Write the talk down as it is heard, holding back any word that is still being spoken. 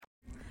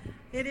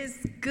It is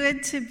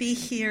good to be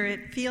here.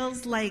 It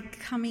feels like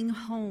coming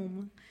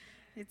home.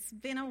 It's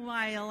been a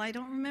while. I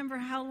don't remember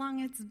how long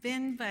it's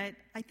been, but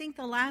I think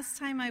the last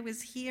time I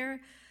was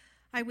here,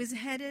 I was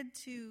headed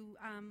to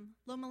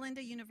Loma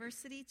Linda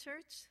University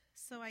Church.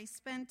 So I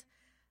spent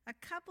a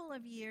couple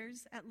of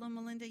years at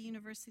Loma Linda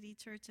University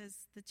Church as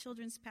the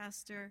children's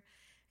pastor,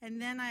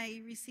 and then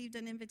I received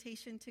an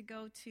invitation to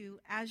go to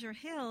Azure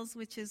Hills,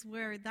 which is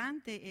where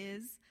Dante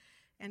is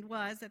and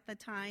was at the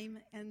time,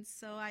 and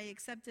so I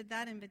accepted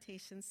that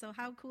invitation. So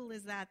how cool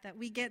is that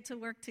we get to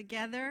work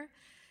together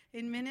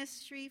in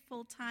ministry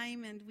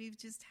full-time, and we've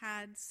just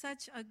had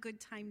such a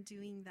good time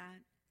doing that.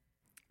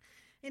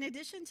 In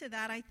addition to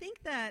that, I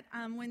think that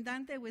when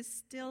Dante was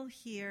still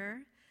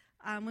here,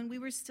 when we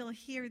were still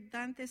here,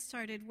 Dante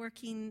started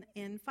working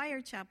in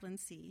fire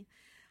chaplaincy.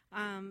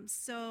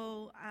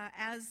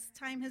 As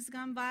time has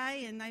gone by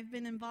and I've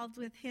been involved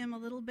with him a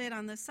little bit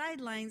on the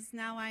sidelines,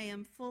 now I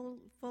am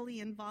fully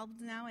involved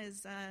now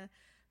as a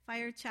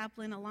fire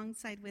chaplain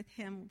alongside with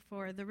him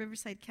for the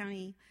Riverside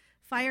County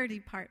Fire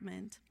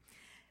Department.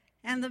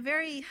 And the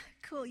very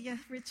cool,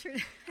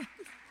 Richard.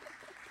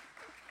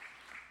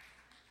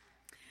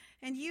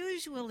 And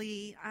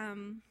usually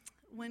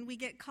when we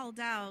get called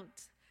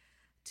out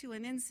to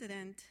an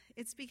incident,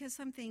 it's because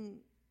something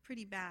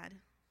pretty bad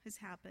has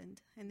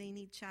happened, and they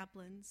need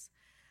chaplains.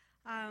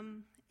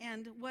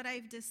 And what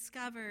I've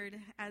discovered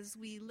as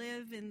we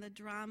live in the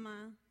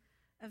drama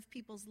of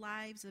people's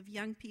lives, of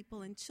young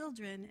people and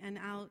children, and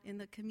out in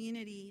the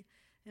community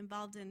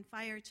involved in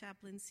fire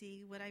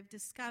chaplaincy, what I've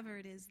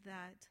discovered is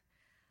that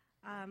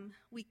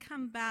we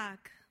come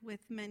back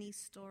with many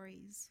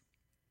stories.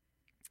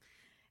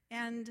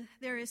 And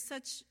there is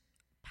such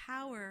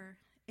power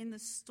in the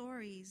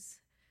stories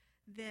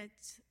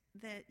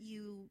that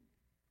you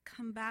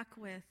come back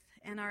with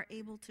and are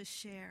able to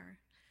share,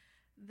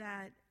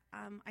 that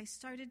I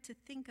started to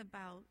think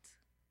about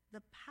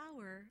the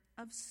power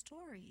of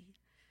story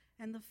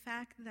and the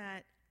fact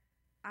that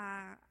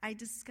I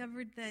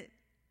discovered that,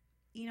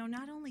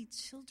 not only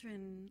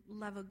children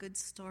love a good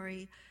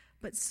story,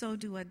 but so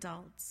do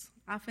adults.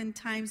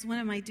 Oftentimes, one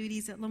of my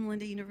duties at Loma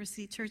Linda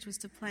University Church was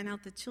to plan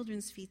out the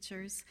children's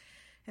features,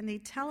 and they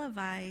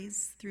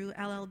televise through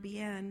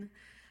LLBN.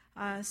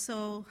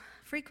 So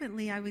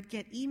frequently I would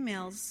get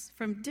emails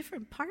from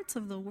different parts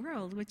of the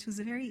world, which was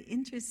very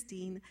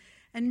interesting.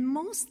 And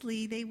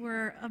mostly they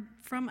were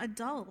from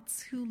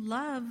adults who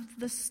loved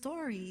the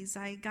stories.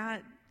 I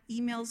got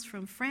emails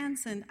from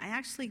France, and I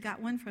actually got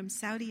one from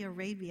Saudi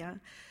Arabia,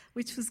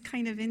 which was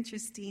kind of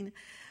interesting.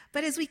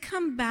 But as we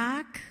come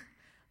back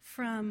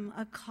from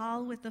a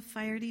call with the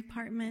fire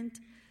department,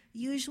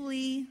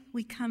 usually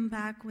we come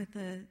back with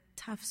a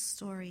tough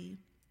story.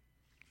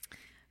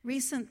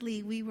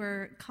 Recently, we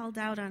were called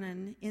out on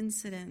an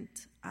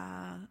incident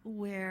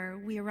where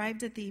we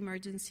arrived at the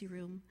emergency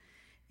room,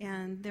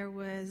 and there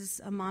was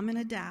a mom and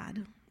a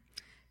dad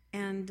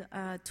and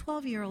a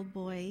 12-year-old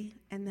boy,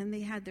 and then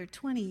they had their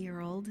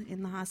 20-year-old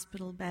in the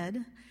hospital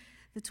bed.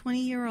 The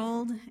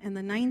 20-year-old and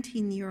the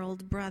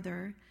 19-year-old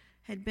brother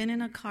had been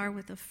in a car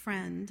with a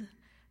friend.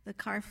 The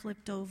car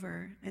flipped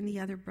over, and the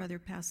other brother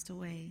passed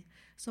away.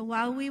 So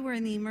while we were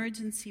in the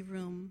emergency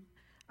room,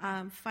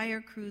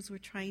 fire crews were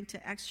trying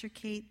to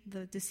extricate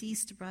the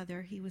deceased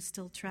brother. He was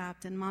still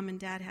trapped, and mom and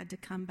dad had to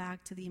come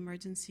back to the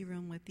emergency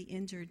room with the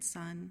injured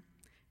son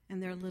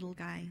and their little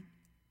guy.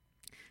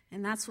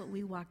 And that's what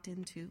we walked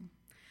into.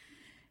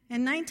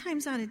 And 9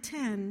 times out of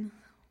 10,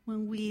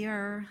 when we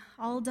are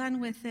all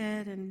done with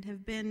it and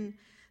have been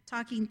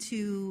talking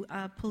to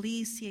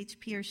police,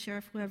 CHP, or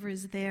sheriff, whoever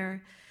is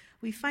there,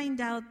 we find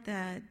out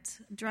that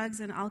drugs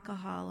and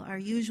alcohol are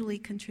usually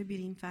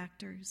contributing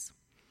factors.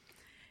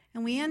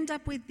 And we end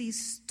up with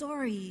these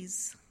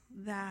stories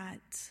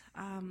that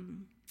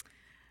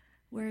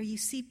where you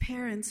see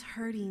parents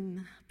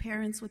hurting,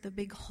 parents with a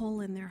big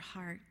hole in their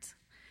heart.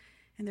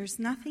 And there's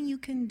nothing you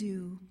can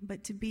do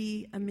but to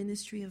be a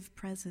ministry of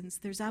presence.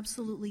 There's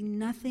absolutely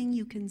nothing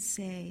you can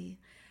say,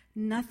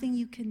 nothing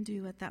you can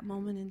do at that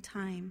moment in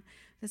time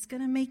that's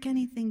going to make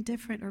anything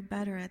different or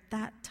better at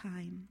that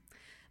time.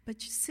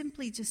 But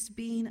simply just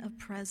being a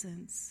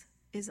presence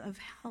is of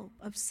help,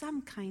 of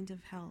some kind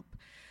of help.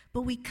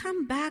 But we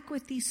come back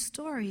with these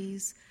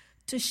stories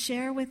to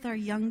share with our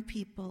young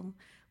people,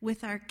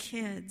 with our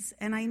kids.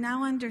 And I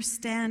now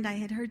understand, I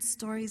had heard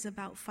stories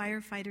about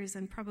firefighters,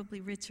 and probably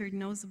Richard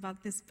knows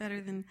about this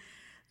better than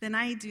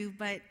I do,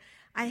 but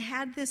I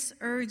had this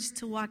urge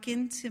to walk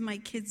into my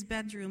kids'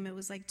 bedroom. It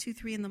was like 2,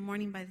 3 in the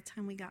morning by the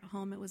time we got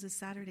home. It was a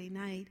Saturday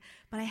night.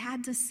 But I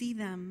had to see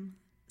them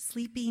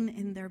sleeping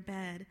in their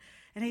bed.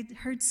 And I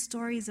heard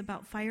stories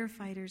about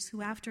firefighters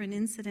who, after an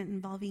incident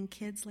involving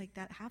kids like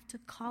that, have to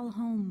call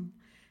home,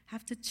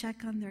 have to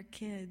check on their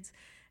kids.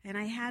 And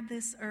I had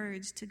this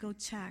urge to go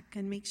check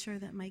and make sure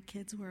that my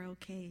kids were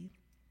okay.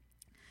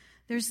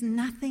 There's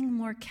nothing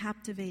more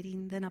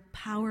captivating than a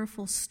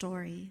powerful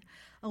story,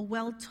 a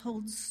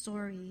well-told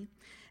story.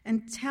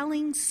 And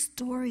telling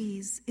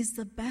stories is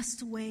the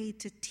best way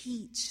to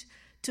teach,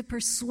 to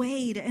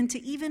persuade, and to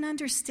even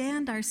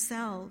understand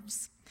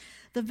ourselves.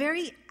 The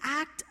very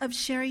act of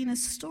sharing a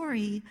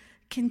story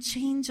can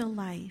change a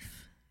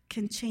life,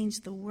 can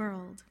change the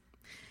world.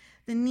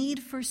 The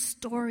need for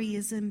story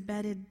is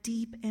embedded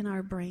deep in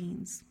our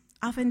brains.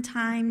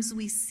 Oftentimes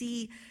we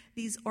see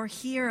these or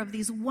hear of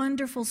these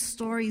wonderful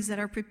stories that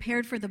are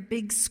prepared for the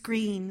big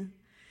screen.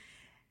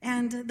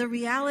 And the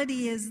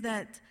reality is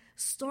that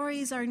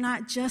stories are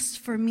not just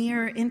for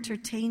mere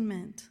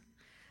entertainment.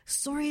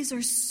 Stories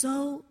are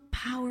so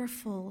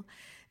powerful.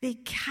 They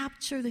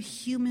capture the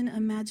human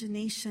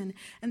imagination,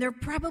 and they're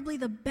probably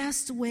the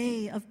best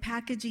way of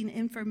packaging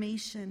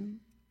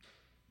information.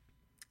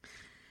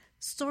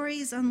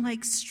 Stories,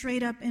 unlike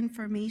straight-up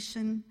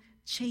information,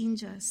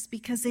 change us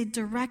because they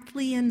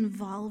directly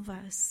involve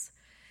us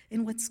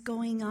in what's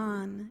going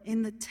on,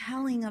 in the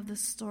telling of the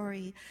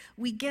story.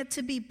 We get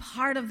to be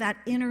part of that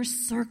inner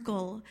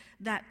circle,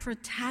 that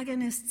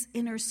protagonist's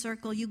inner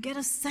circle. You get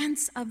a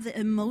sense of the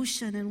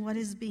emotion and what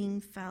is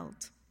being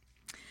felt.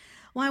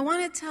 Well, I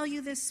want to tell you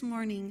this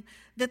morning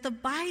that the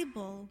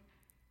Bible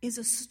is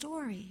a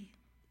story.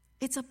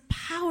 It's a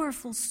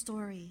powerful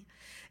story.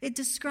 It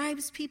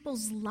describes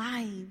people's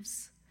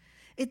lives.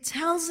 It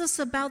tells us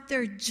about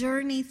their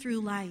journey through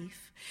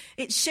life.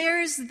 It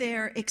shares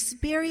their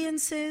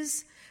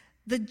experiences,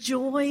 the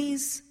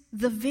joys,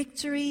 the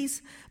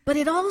victories, but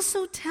it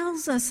also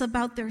tells us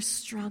about their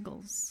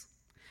struggles.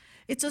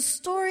 It's a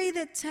story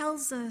that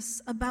tells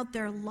us about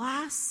their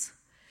loss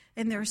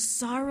and their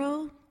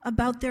sorrow,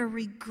 about their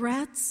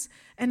regrets,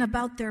 and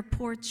about their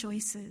poor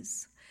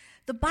choices.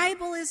 The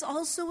Bible is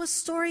also a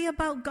story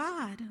about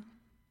God,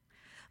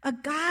 a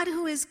God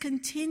who is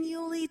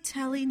continually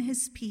telling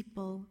his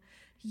people,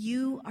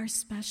 you are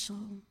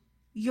special,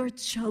 you're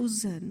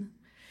chosen.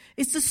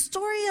 It's a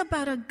story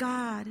about a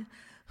God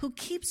who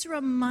keeps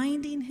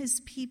reminding his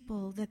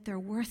people that they're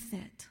worth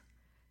it,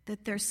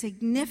 that they're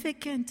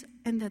significant,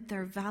 and that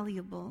they're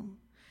valuable.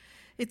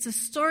 It's a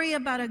story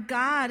about a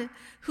God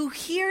who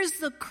hears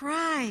the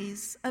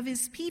cries of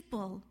his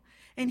people,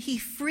 and he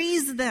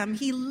frees them,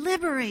 he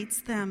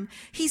liberates them,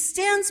 he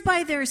stands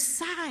by their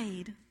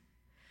side.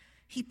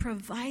 He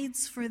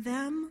provides for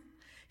them,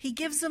 he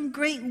gives them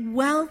great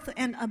wealth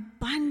and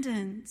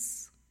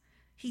abundance.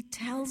 He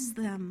tells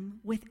them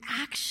with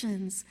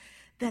actions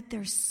that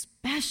they're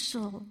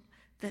special,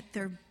 that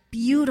they're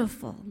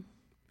beautiful,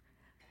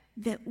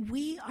 that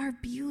we are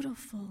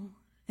beautiful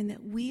and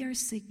that we are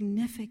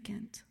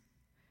significant,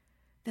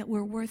 that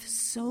we're worth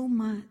so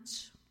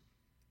much.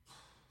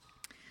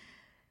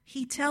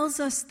 He tells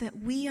us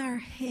that we are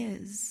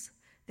his,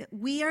 that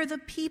we are the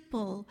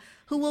people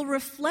who will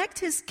reflect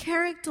his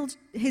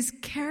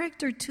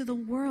character to the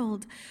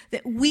world,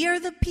 that we are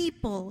the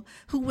people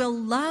who will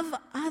love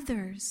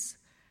others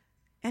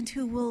and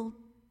who will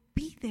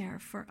be there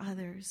for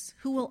others,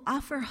 who will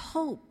offer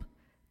hope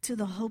to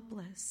the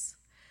hopeless.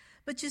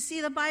 But you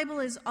see, the Bible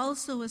is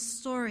also a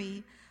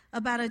story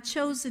about a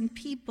chosen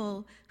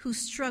people who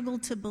struggle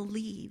to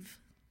believe.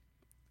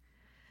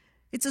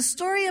 It's a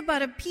story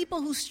about a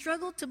people who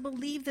struggle to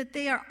believe that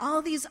they are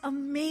all these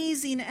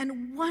amazing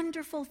and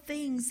wonderful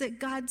things that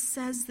God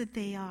says that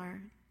they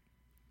are.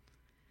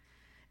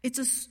 It's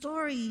a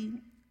story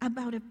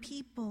about a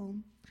people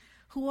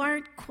who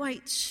aren't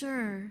quite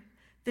sure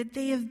that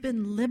they have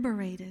been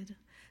liberated,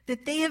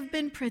 that they have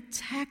been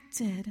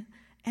protected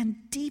and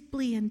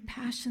deeply and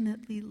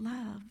passionately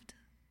loved.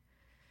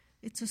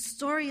 It's a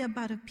story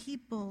about a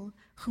people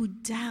who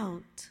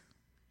doubt.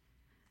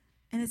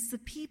 And it's the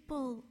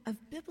people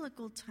of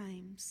biblical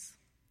times,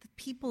 the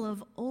people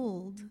of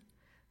old,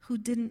 who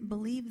didn't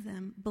believe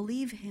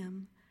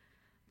him,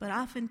 but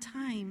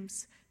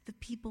oftentimes the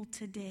people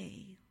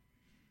today.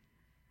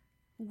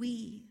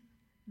 We,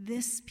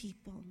 this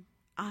people,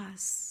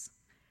 us,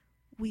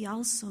 we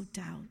also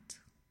doubt.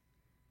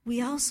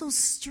 We also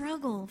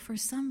struggle for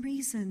some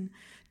reason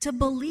to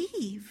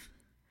believe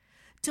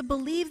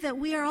that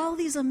we are all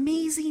these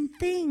amazing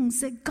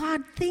things that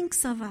God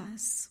thinks of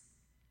us.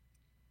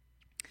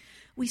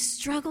 We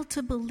struggle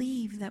to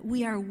believe that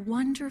we are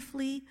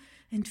wonderfully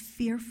and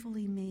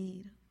fearfully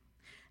made.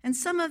 And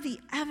some of the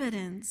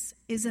evidence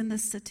is in the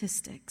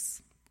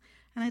statistics.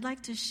 And I'd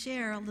like to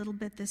share a little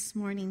bit this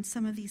morning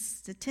some of these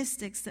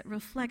statistics that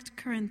reflect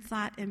current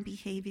thought and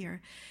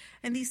behavior.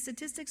 And these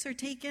statistics are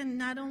taken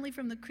not only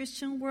from the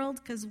Christian world,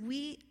 because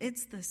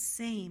it's the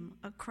same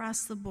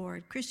across the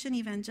board, Christian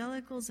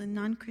evangelicals and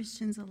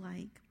non-Christians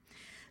alike.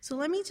 So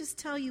let me just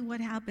tell you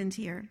what happened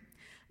here.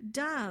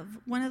 Dove,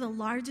 one of the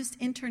largest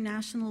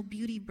international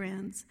beauty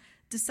brands,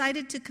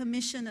 decided to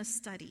commission a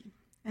study,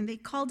 and they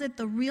called it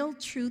the Real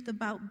Truth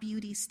About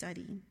Beauty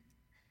Study.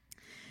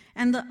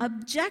 And the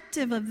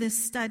objective of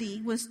this study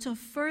was to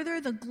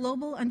further the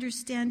global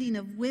understanding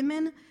of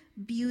women,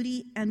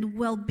 beauty, and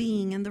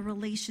well-being and the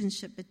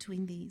relationship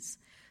between these.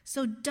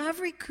 So Dove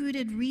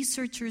recruited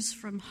researchers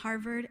from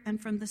Harvard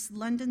and from the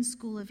London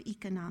School of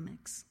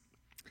Economics.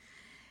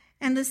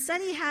 And the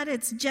study had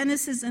its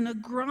genesis in a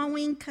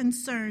growing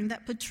concern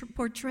that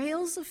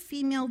portrayals of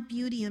female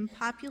beauty in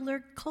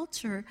popular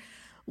culture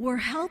were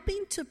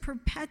helping to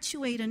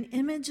perpetuate an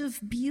image of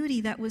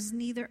beauty that was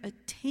neither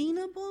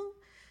attainable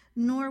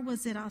nor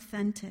was it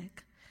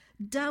authentic.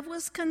 Dove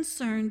was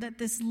concerned that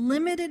this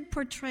limited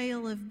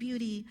portrayal of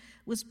beauty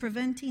was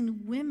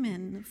preventing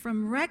women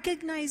from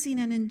recognizing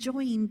and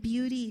enjoying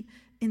beauty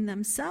in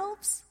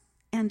themselves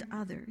and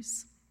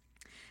others.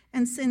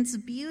 And since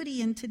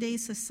beauty in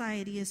today's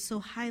society is so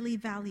highly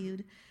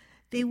valued,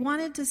 they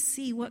wanted to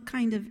see what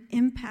kind of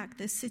impact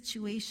this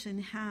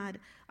situation had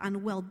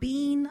on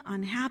well-being,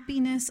 on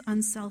happiness,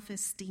 on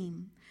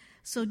self-esteem.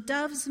 So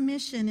Dove's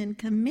mission in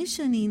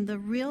commissioning the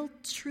Real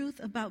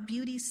Truth About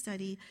Beauty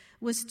study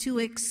was to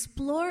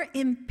explore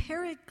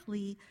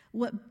empirically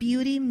what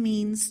beauty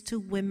means to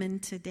women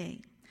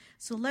today.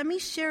 So let me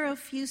share a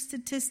few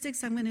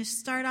statistics. I'm going to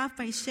start off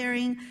by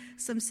sharing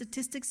some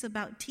statistics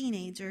about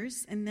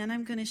teenagers, and then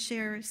I'm going to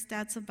share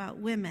stats about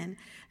women.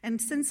 And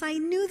since I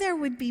knew there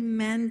would be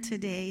men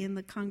today in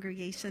the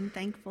congregation,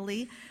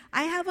 thankfully,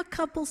 I have a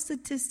couple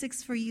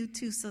statistics for you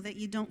too so that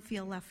you don't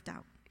feel left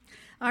out.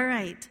 All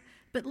right,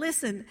 but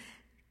listen,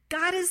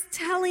 God is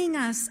telling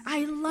us,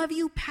 I love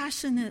you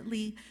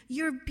passionately.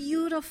 You're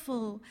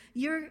beautiful.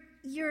 You're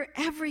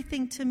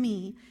everything to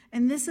me.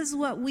 And this is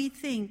what we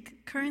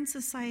think, current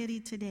society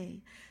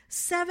today.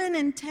 7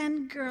 in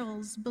 10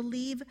 girls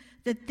believe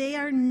that they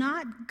are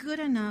not good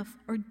enough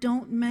or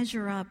don't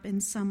measure up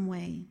in some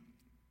way.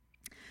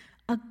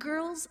 A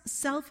girl's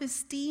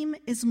self-esteem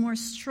is more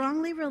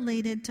strongly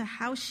related to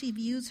how she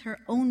views her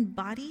own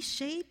body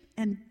shape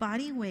and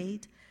body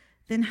weight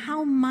than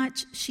how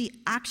much she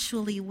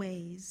actually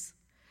weighs.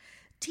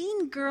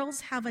 Teen girls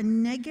that have a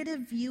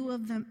negative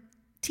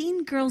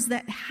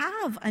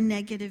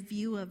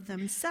view of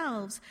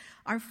themselves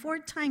are 4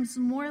 times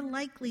more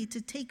likely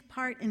to take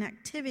part in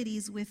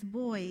activities with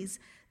boys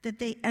that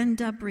they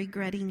end up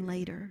regretting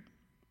later.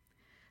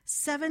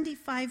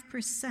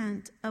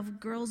 75% of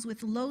girls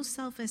with low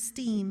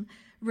self-esteem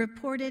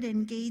reported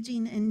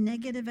engaging in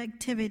negative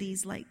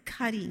activities like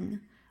cutting,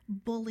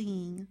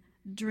 bullying,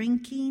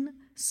 drinking,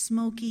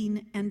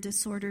 smoking, and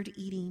disordered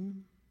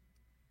eating.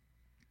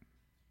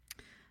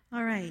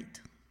 All right.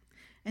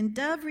 And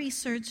Dove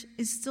research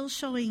is still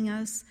showing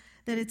us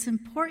that it's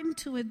important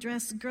to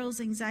address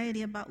girls'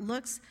 anxiety about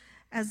looks,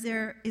 as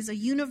there is a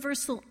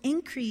universal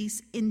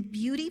increase in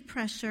beauty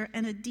pressure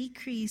and a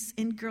decrease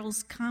in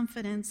girls'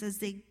 confidence as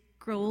they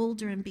grow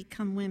older and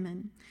become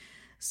women.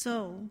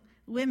 So,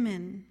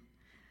 women,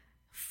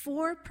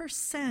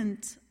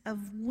 4%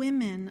 of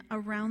women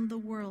around the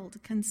world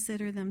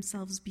consider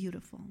themselves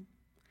beautiful.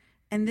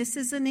 And this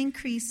is an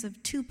increase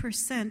of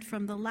 2%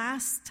 from the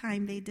last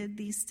time they did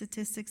these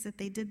statistics, that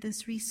they did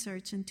this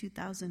research in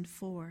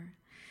 2004.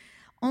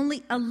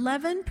 Only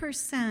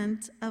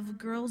 11% of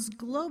girls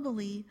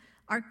globally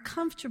are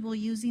comfortable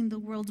using the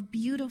word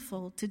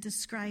beautiful to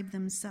describe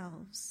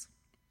themselves.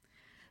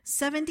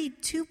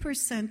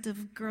 72%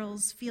 of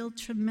girls feel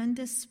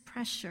tremendous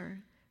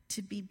pressure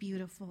to be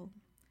beautiful.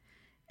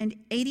 And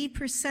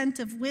 80%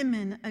 of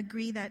women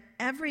agree that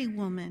every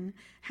woman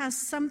has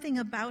something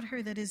about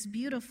her that is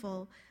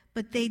beautiful,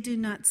 but they do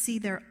not see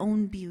their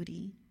own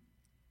beauty.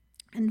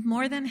 And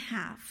more than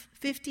half,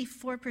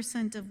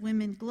 54% of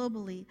women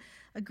globally,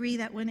 agree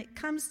that when it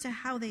comes to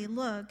how they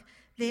look,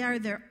 they are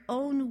their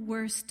own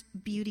worst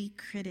beauty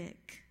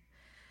critic.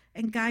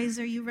 And guys,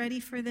 are you ready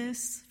for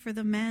this? For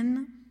the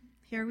men?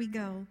 Here we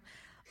go.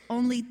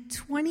 Only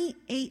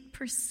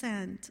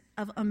 28%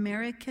 of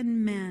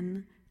American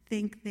men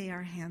think they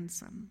are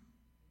handsome.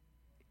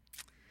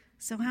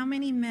 So how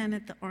many men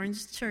at the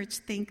Orange Church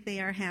think they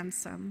are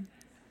handsome?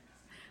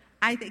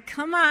 I think,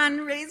 come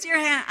on, raise your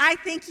hand. I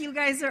think you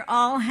guys are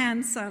all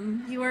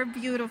handsome. You are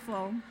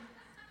beautiful.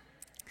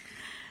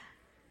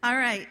 All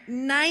right,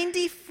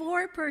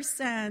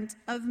 94%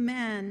 of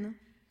men,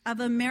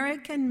 of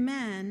American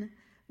men,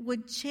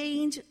 would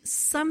change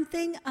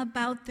something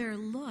about their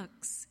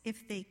looks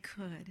if they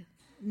could.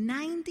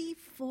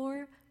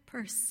 94%.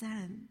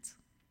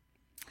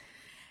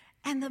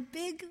 And the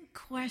big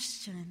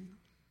question,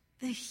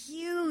 the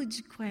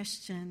huge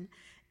question,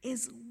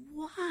 is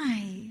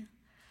why?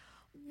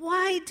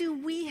 Why do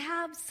we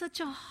have such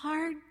a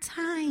hard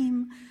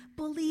time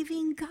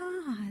believing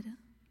God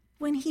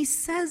when He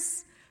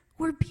says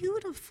we're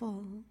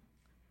beautiful,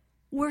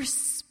 we're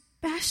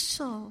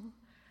special,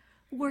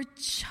 we're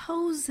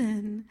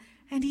chosen,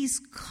 and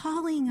He's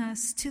calling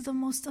us to the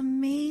most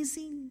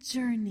amazing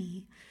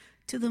journey,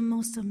 to the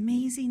most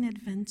amazing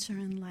adventure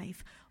in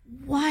life?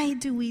 Why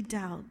do we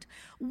doubt?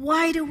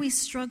 Why do we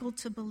struggle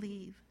to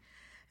believe?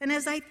 And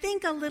as I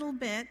think a little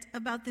bit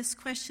about this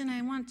question,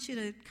 I want you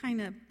to kind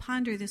of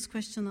ponder this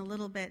question a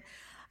little bit.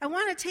 I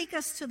want to take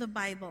us to the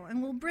Bible,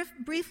 and we'll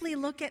briefly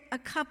look at a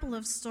couple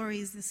of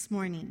stories this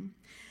morning.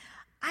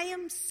 I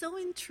am so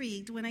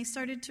intrigued. When I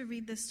started to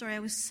read this story, I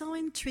was so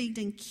intrigued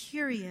and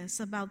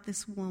curious about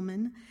this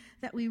woman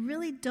that we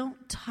really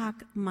don't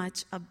talk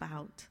much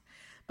about.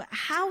 But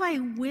how I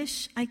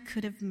wish I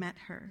could have met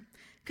her.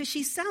 Because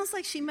she sounds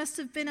like she must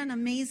have been an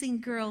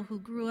amazing girl who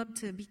grew up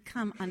to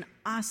become an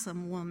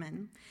awesome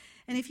woman.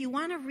 And if you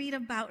want to read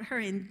about her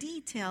in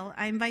detail,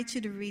 I invite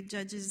you to read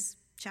Judges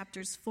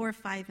chapters 4,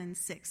 5, and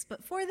 6.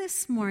 But for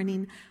this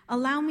morning,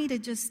 allow me to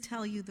just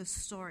tell you the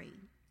story.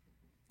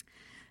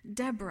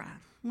 Deborah.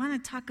 I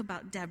want to talk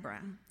about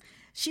Deborah.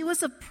 She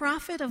was a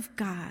prophet of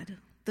God,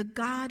 the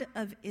God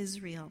of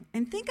Israel.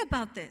 And think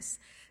about this.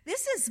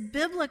 This is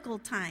biblical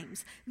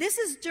times. This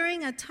is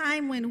during a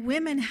time when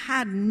women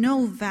had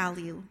no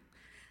value.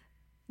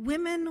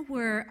 Women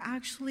were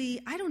actually,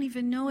 I don't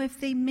even know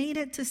if they made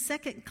it to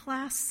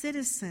second-class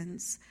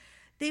citizens.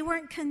 They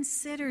weren't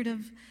considered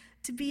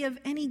to be of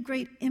any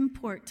great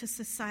import to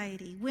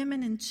society.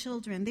 Women and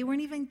children, they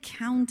weren't even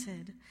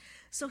counted.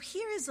 So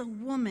here is a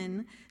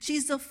woman.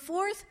 She's the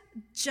fourth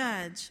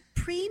judge,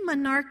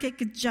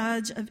 pre-monarchic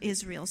judge of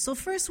Israel. So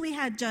first we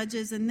had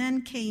judges, and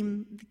then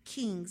came the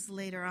kings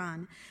later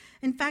on.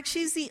 In fact,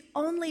 she's the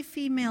only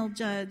female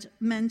judge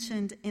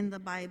mentioned in the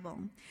Bible.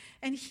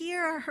 And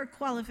here are her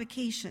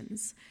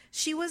qualifications.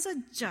 She was a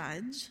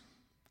judge.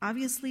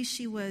 Obviously,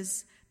 she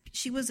was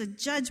a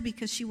judge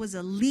because she was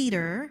a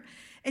leader,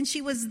 and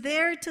she was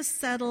there to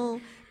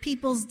settle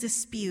people's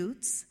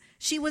disputes.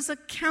 She was a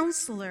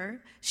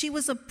counselor. She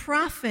was a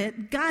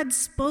prophet. God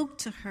spoke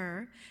to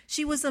her.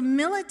 She was a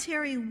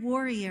military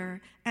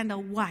warrior and a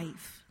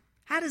wife.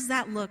 How does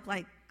that look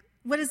like?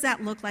 What does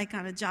that look like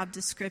on a job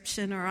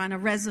description or on a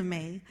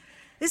resume?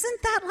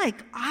 Isn't that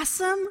like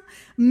awesome?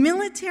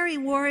 Military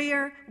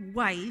warrior,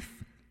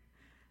 wife,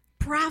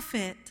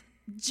 prophet,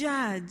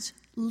 judge,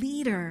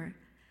 leader.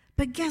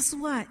 But guess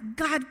what?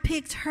 God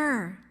picked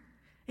her,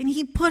 and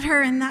he put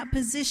her in that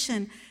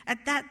position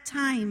at that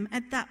time,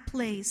 at that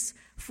place,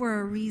 for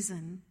a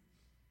reason.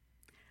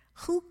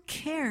 Who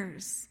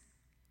cares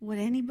what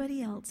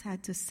anybody else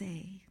had to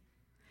say?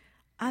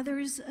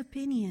 Others'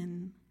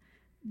 opinion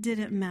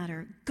didn't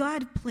matter.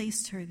 God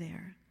placed her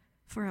there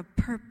for a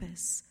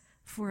purpose,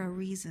 for a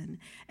reason,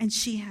 and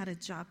she had a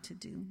job to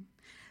do.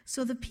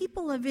 So the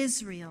people of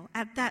Israel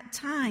at that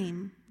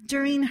time,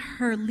 during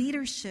her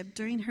leadership,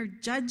 during her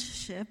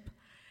judgeship,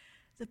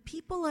 the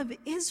people of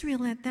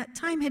Israel at that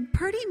time had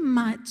pretty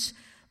much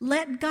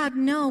let God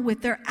know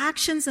with their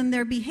actions and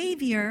their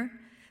behavior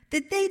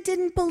that they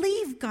didn't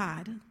believe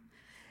God.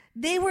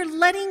 They were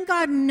letting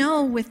God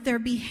know with their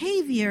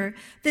behavior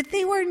that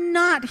they were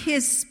not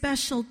his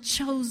special,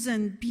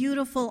 chosen,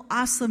 beautiful,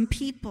 awesome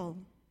people.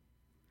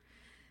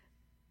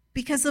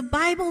 Because the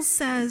Bible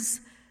says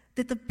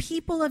that the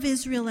people of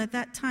Israel at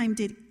that time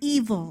did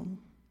evil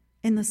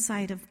in the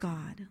sight of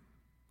God.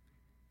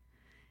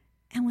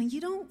 And when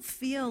you don't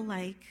feel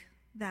like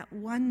that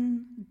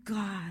one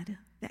God,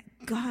 that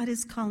God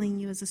is calling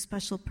you as a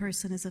special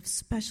person, as a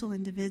special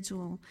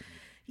individual,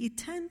 you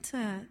tend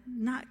to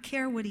not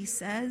care what he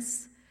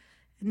says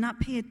and not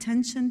pay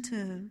attention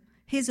to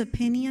his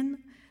opinion.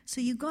 So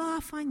you go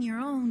off on your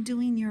own,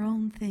 doing your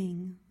own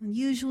thing. And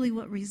usually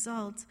what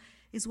results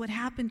is what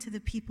happened to the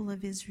people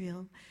of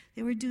Israel.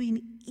 They were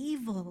doing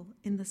evil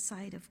in the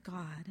sight of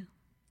God.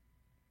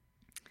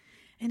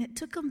 And it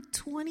took them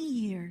 20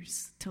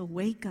 years to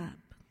wake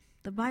up.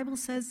 The Bible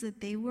says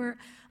that they were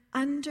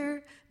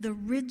under the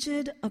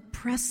rigid,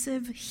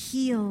 oppressive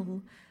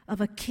heel of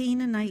a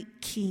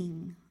Canaanite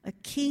king, a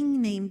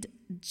king named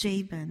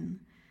Jabin,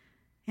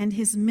 and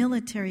his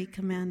military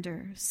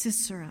commander,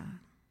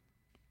 Sisera.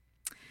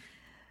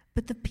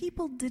 But the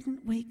people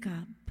didn't wake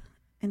up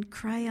and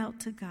cry out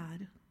to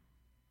God.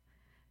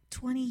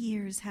 20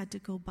 years had to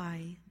go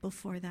by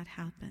before that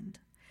happened.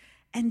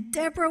 And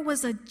Deborah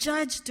was a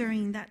judge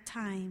during that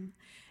time.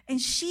 And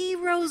she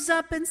rose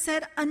up and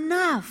said,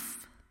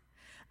 enough,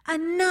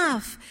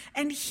 enough.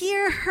 And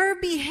here her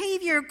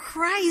behavior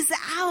cries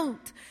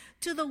out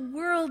to the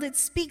world. It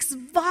speaks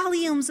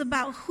volumes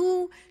about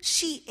who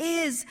she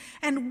is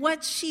and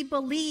what she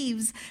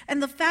believes.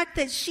 And the fact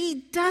that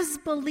she does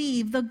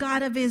believe the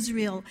God of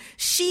Israel.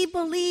 She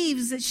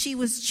believes that she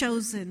was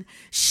chosen.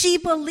 She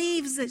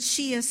believes that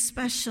she is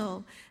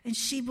special. And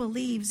she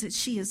believes that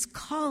she is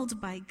called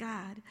by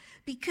God.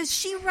 Because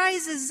she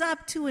rises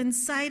up to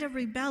incite a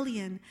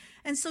rebellion.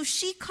 And so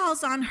she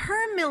calls on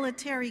her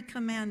military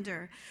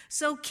commander.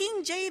 So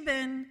King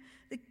Jabin,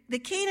 the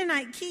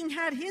Canaanite king,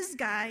 had his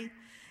guy.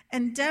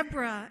 And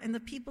Deborah and the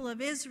people of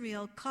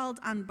Israel called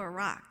on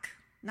Barak.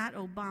 Not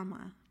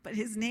Obama, but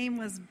his name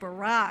was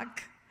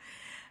Barak.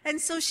 And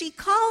so she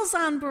calls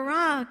on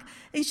Barak,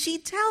 and she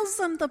tells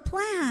them the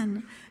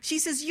plan. She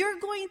says, you're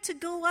going to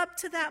go up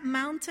to that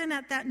mountain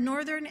at that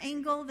northern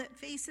angle that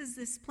faces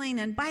this plain.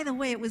 And by the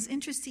way, it was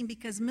interesting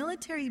because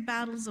military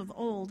battles of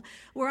old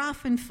were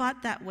often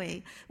fought that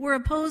way, where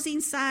opposing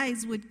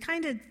sides would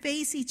kind of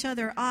face each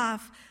other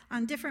off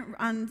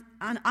on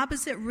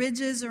opposite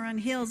ridges or on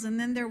hills, and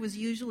then there was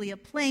usually a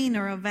plain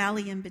or a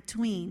valley in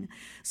between.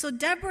 So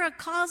Deborah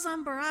calls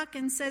on Barak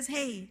and says,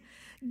 hey,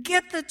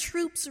 get the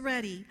troops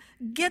ready.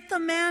 Get the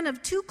man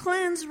of 2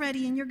 clans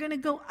ready, and you're going to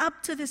go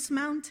up to this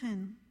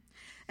mountain.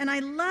 And I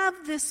love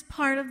this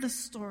part of the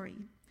story.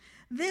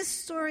 This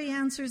story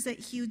answers that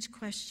huge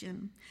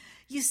question.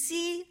 You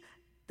see,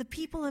 the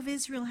people of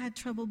Israel had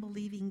trouble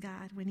believing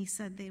God when he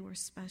said they were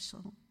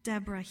special.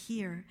 Deborah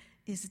here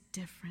is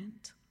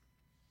different.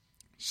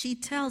 She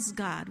tells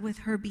God with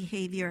her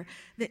behavior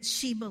that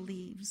she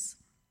believes.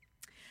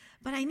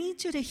 But I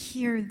need you to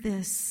hear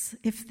this,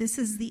 if this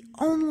is the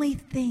only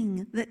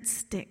thing that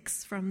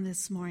sticks from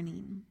this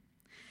morning.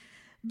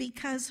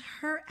 Because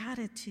her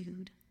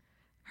attitude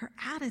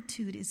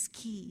is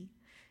key.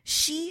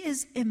 She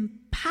is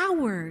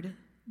empowered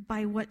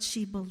by what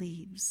she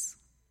believes.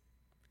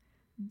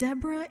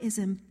 Deborah is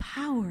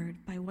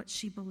empowered by what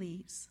she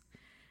believes.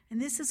 And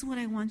this is what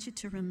I want you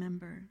to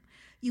remember.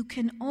 You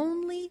can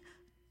only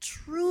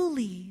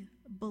truly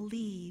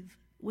believe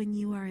when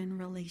you are in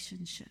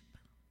relationship.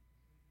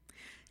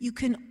 You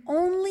can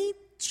only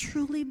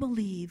truly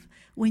believe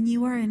when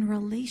you are in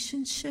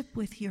relationship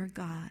with your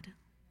God.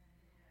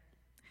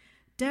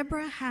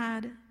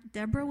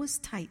 Deborah was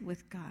tight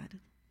with God.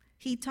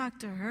 He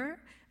talked to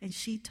her and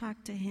she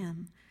talked to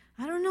him.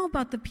 I don't know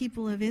about the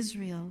people of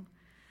Israel,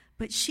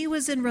 but she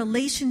was in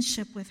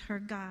relationship with her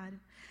God.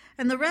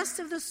 And the rest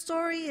of the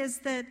story is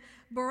that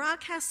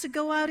Barak has to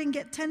go out and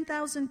get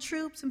 10,000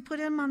 troops and put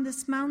him on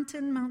this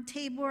mountain, Mount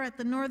Tabor, at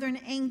the northern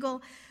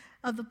angle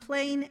of the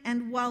plain.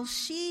 And while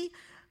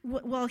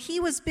he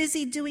was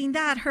busy doing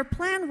that, her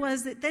plan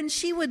was that then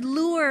she would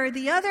lure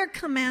the other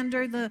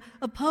commander, the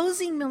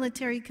opposing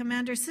military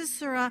commander,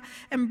 Sisera,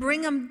 and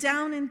bring him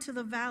down into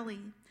the valley.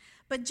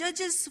 But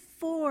Judges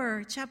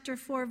 4, chapter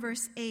 4,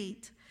 verse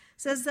 8,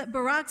 says that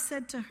Barak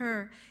said to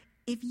her,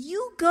 "If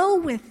you go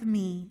with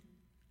me,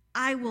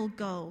 I will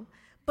go.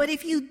 But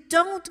if you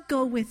don't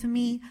go with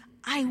me,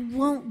 I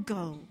won't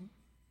go."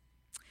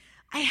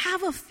 I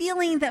have a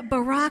feeling that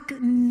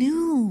Barak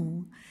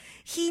knew.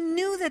 He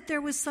knew that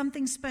there was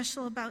something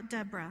special about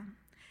Deborah.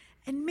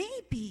 And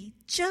maybe,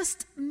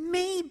 just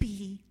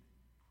maybe,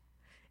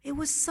 it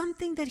was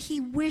something that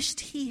he wished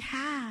he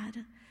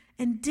had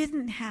and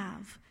didn't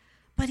have.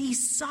 But he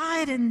saw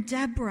it in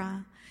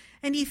Deborah.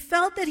 And he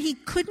felt that he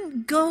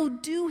couldn't go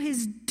do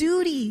his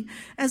duty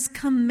as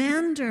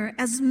commander,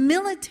 as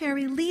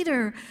military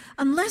leader,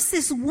 unless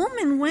this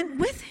woman went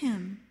with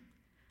him.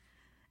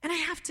 And I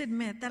have to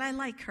admit that I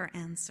like her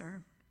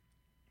answer.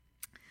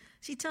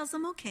 She tells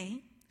him,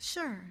 "Okay,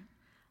 sure,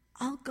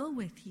 I'll go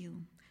with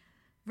you."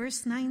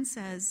 Verse 9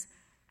 says,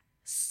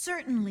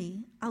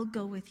 "Certainly I'll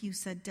go with you,"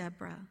 said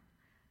Deborah.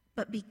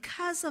 "But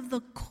because of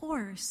the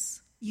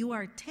course you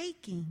are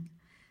taking,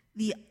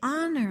 the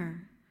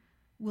honor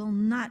will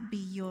not be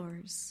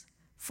yours.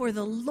 For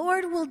the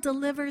Lord will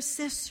deliver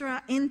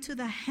Sisera into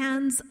the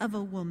hands of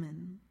a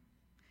woman."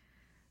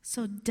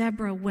 So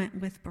Deborah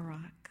went with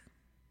Barak.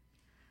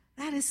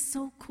 That is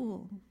so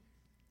cool.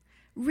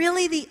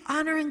 Really, the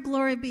honor and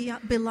glory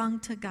belong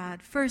to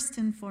God, first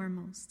and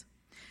foremost.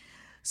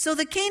 So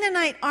the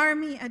Canaanite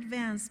army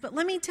advanced. But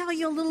let me tell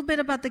you a little bit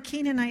about the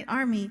Canaanite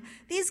army.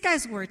 These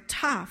guys were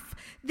tough.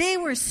 They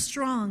were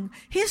strong.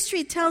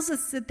 History tells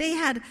us that they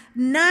had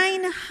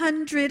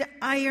 900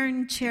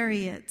 iron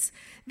chariots.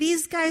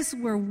 These guys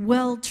were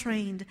well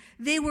trained.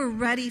 They were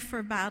ready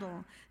for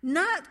battle.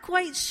 Not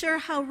quite sure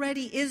how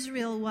ready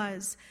Israel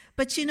was,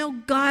 but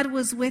God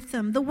was with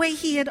them the way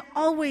he had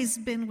always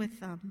been with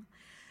them.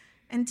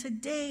 And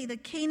today, the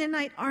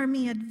Canaanite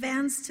army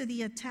advanced to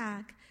the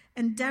attack.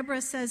 And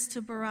Deborah says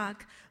to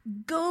Barak,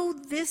 "Go,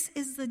 this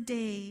is the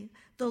day.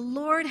 The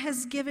Lord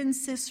has given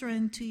Sisera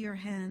into your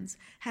hands.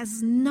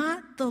 Has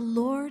not the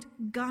Lord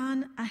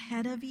gone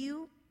ahead of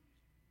you?"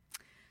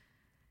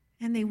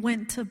 And they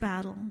went to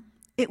battle.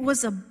 It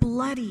was a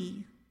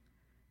bloody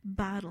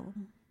battle.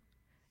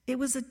 It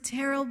was a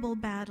terrible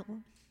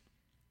battle.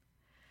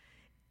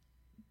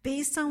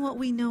 Based on what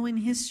we know in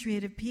history,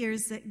 it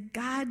appears that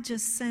God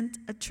just sent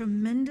a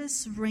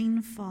tremendous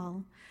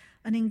rainfall,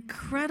 an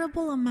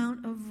incredible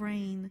amount of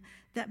rain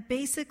that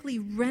basically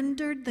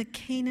rendered the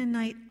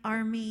Canaanite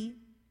army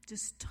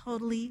just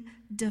totally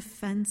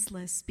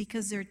defenseless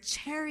because their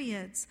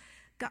chariots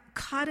got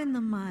caught in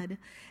the mud.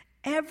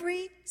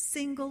 Every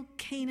single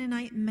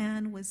Canaanite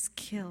man was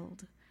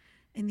killed,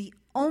 and the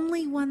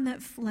only one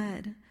that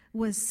fled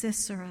was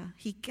Sisera.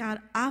 He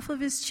got off of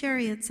his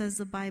chariot, says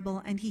the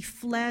Bible, and he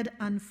fled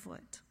on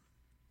foot.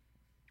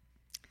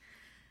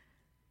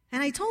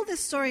 And I told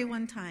this story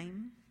one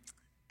time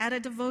at a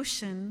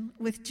devotion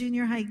with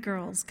junior high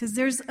girls, because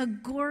there's a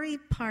gory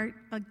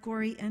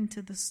end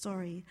to the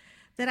story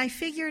that I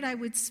figured I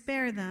would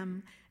spare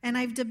them, and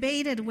I've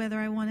debated whether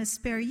I want to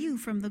spare you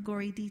from the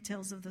gory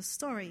details of the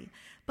story.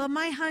 But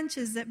my hunch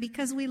is that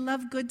because we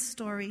love good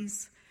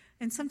stories,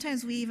 and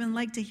sometimes we even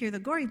like to hear the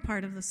gory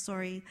part of the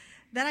story,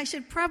 that I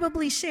should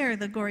probably share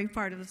the gory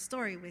part of the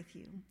story with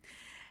you.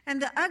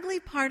 And the ugly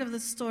part of the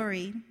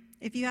story,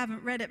 if you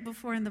haven't read it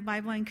before in the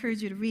Bible, I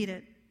encourage you to read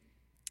it,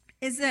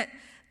 is that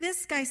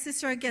this guy,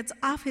 Sisera, gets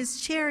off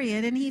his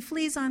chariot and he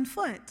flees on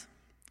foot.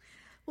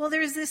 Well,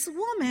 there's this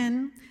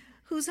woman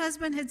whose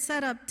husband had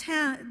set up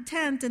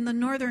tent in the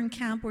northern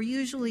camp, where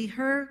usually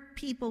her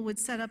people would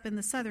set up in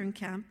the southern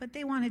camp, but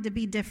they wanted to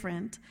be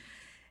different.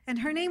 And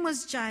her name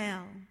was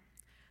Jael.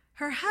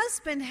 Her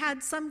husband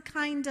had some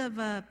kind of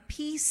a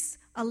peace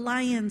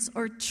alliance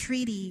or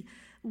treaty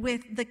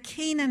with the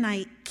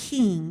Canaanite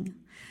king.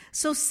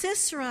 So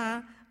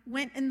Sisera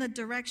went in the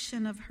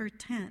direction of her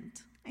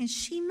tent, and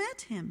she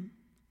met him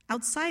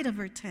outside of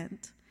her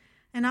tent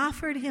and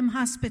offered him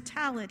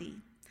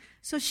hospitality.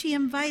 So she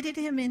invited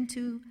him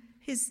into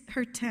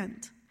her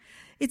tent.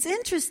 It's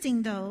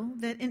interesting, though,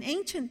 that in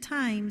ancient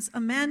times, a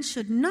man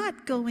should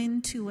not go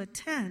into a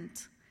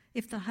tent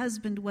if the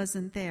husband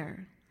wasn't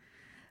there.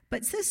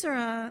 But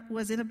Sisera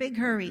was in a big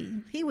hurry.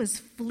 He was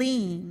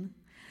fleeing.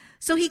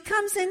 So he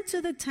comes into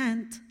the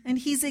tent, and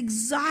he's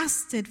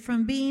exhausted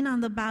from being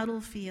on the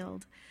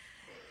battlefield.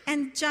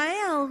 And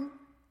Jael,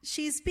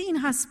 she's being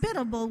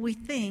hospitable, we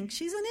think.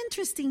 She's an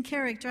interesting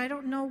character. I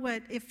don't know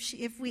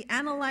if we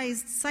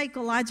analyzed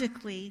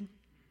psychologically,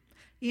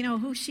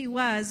 who she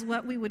was,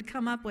 what we would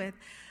come up with.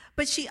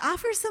 But she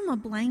offers him a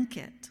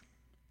blanket.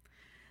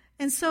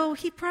 And so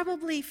he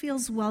probably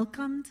feels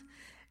welcomed.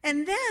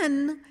 And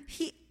then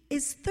he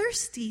is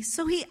thirsty,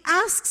 so he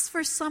asks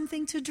for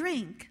something to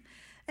drink.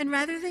 And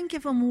rather than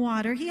give him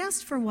water, he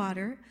asked for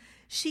water.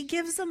 She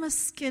gives him a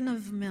skin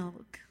of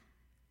milk.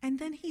 And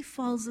then he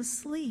falls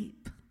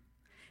asleep.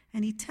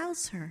 And he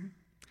tells her,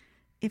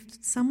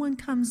 if someone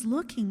comes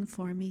looking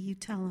for me, you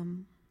tell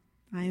him,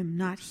 I am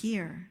not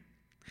here.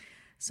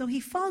 So he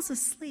falls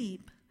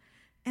asleep.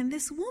 And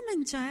this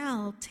woman,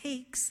 Jael,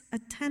 takes a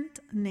tent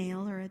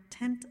nail or a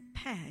tent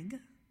peg,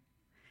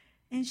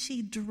 and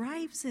she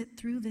drives it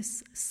through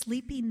this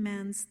sleeping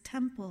man's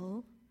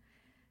temple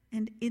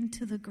and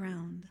into the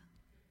ground.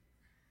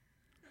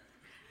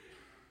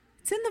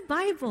 It's in the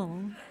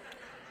Bible.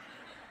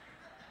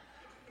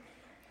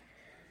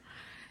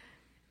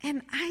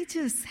 And I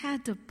just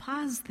had to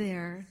pause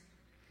there,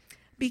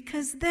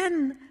 because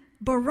then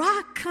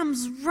Barak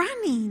comes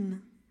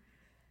running,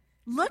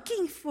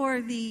 looking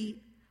for the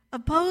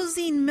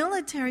opposing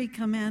military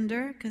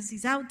commander, because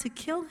he's out to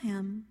kill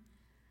him.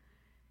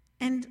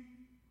 And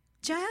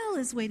Jael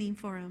is waiting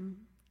for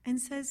him and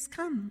says,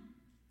 come,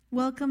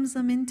 welcomes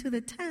him into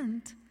the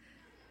tent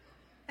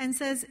and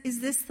says,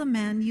 is this the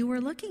man you were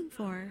looking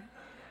for?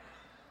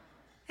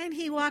 And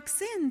he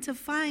walks in to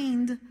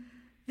find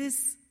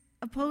this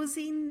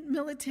opposing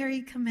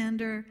military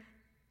commander.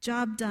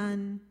 Job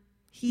done.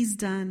 He's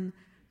done.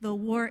 The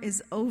war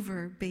is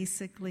over,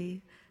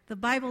 basically. The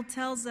Bible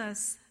tells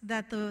us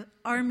that the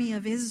army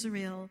of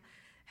Israel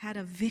had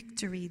a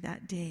victory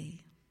that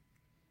day.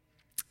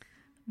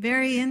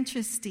 Very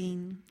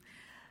interesting.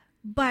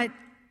 But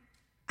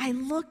I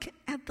look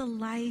at the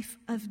life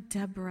of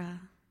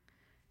Deborah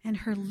and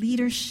her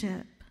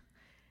leadership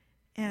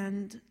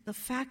and the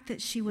fact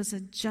that she was a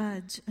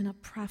judge and a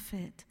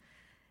prophet,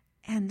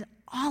 and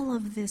all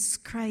of this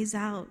cries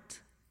out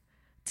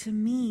to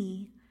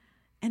me,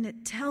 and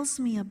it tells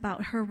me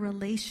about her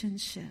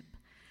relationship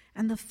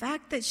and the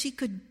fact that she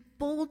could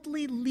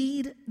boldly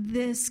lead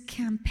this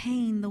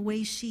campaign the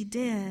way she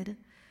did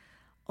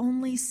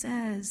only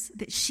says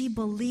that she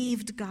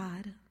believed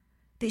God,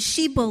 that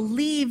she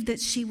believed that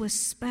she was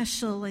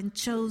special and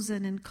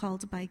chosen and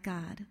called by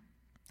God.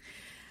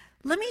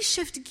 Let me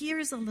shift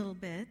gears a little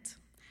bit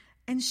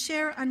and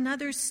share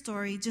another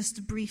story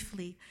just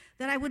briefly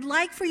that I would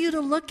like for you to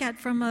look at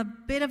from a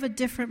bit of a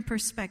different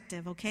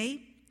perspective,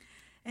 okay?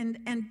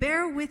 And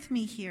bear with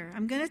me here.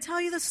 I'm going to tell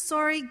you the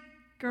story,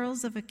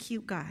 girls, of a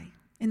cute guy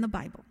in the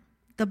Bible.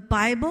 The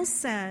Bible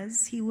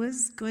says he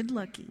was good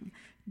looking.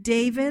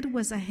 David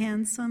was a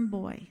handsome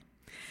boy.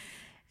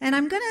 And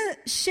I'm going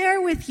to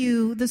share with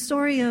you the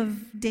story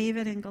of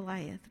David and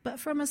Goliath, but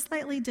from a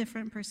slightly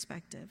different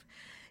perspective.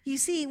 You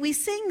see, we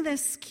sing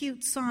this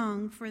cute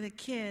song for the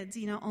kids,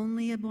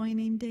 only a boy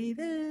named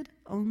David,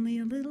 only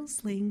a little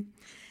sling.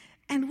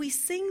 And we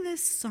sing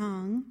this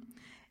song,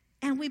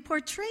 and we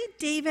portray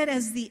David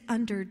as the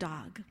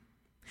underdog.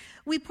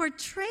 We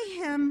portray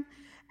him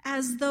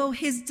as though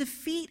his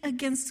defeat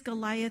against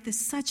Goliath is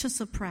such a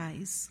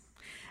surprise,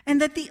 and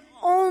that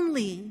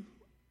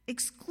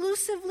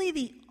exclusively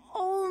the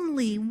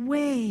only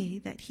way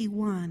that he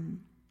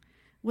won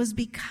was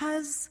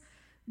because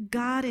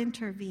God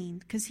intervened,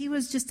 because he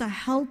was just a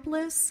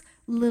helpless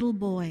little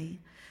boy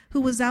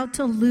who was out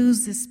to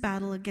lose this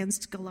battle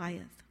against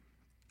Goliath.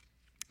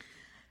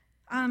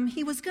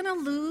 He was going to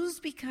lose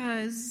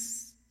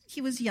because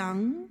he was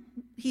young.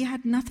 He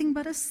had nothing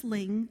but a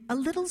sling, a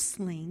little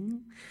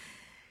sling.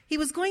 He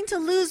was going to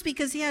lose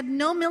because he had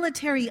no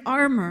military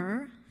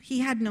armor. He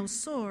had no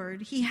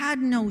sword. He had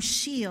no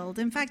shield.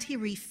 In fact, he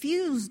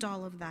refused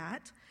all of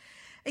that.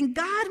 And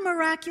God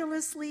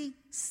miraculously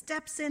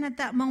steps in at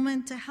that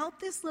moment to help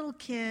this little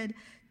kid.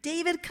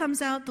 David comes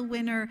out the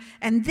winner,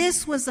 and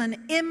this was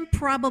an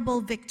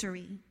improbable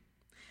victory.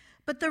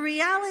 But the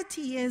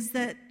reality is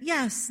that,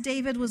 yes,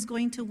 David was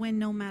going to win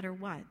no matter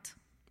what.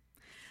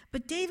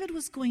 But David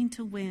was going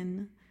to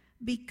win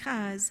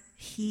because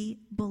he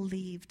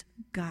believed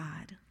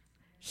God.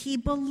 He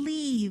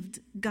believed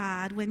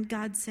God when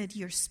God said,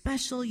 you're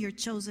special, you're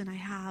chosen, I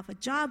have a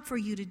job for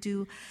you to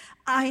do,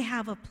 I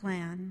have a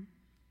plan.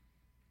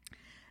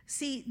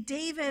 See,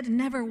 David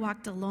never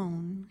walked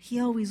alone. He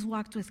always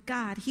walked with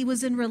God. He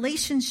was in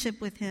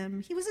relationship with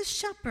him. He was a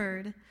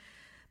shepherd,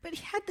 but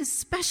he had this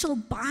special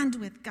bond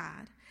with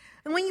God.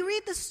 And when you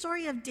read the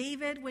story of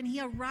David, when he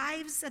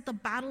arrives at the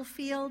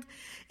battlefield,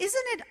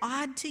 isn't it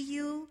odd to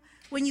you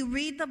when you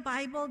read the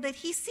Bible that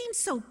he seems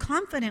so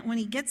confident when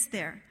he gets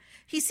there?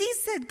 He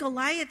sees that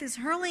Goliath is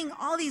hurling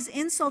all these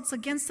insults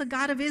against the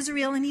God of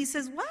Israel, and he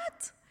says,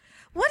 what?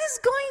 What is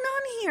going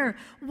on here?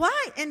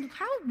 Why? And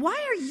how? Why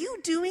are you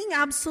doing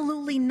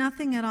absolutely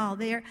nothing at all?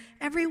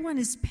 Everyone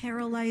is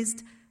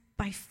paralyzed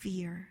by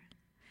fear.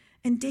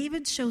 And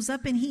David shows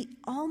up, and he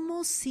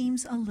almost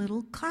seems a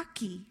little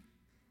cocky.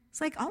 It's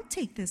like, I'll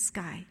take this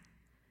guy.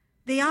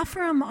 They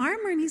offer him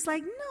armor, and he's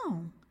like,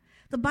 no.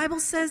 The Bible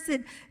says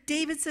that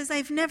David says,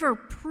 I've never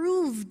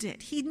proved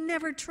it. He'd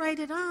never tried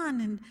it on,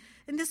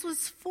 and this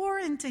was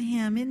foreign to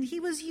him, and he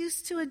was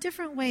used to a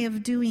different way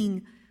of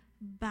doing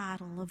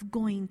battle, of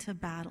going to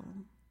battle.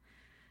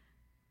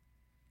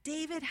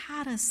 David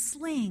had a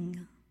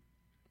sling.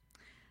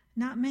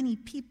 Not many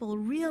people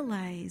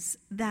realize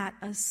that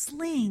a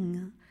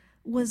sling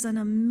was an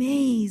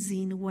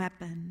amazing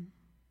weapon.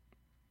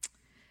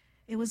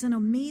 It was an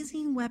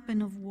amazing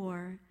weapon of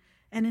war,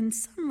 and in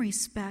some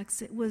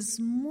respects, it was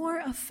more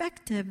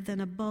effective than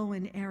a bow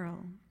and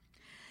arrow.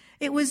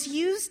 It was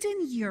used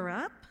in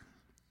Europe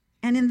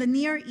and in the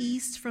Near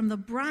East from the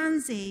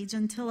Bronze Age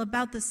until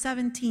about the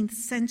 17th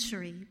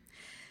century.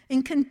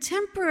 In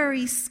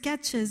contemporary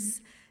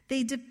sketches,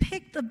 they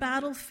depict the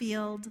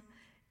battlefield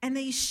and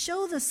they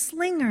show the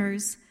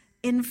slingers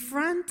in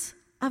front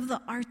of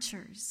the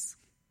archers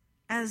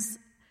as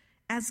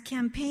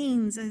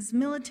campaigns, as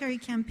military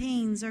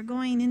campaigns are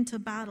going into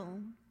battle.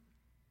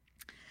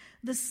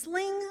 The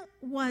sling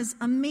was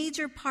a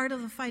major part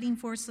of the fighting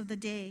force of the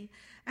day,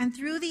 and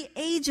through the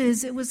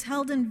ages it was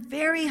held in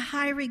very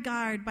high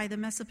regard by the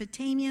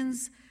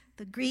Mesopotamians,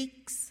 the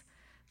Greeks,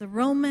 the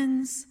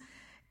Romans,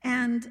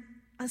 and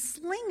a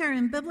slinger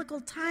in biblical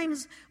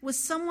times was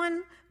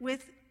someone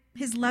with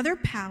his leather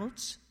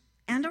pouch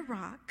and a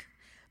rock,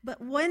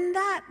 but when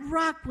that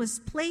rock was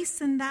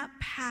placed in that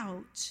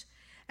pouch,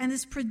 and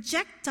this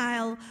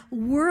projectile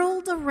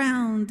whirled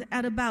around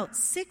at about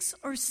 6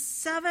 or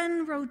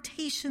 7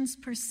 rotations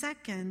per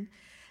second,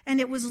 and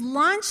it was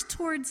launched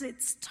towards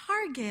its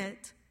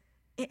target,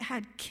 it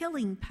had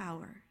killing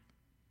power.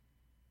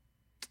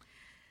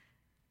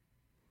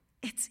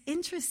 It's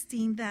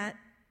interesting that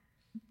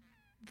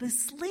the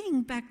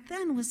sling back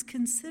then was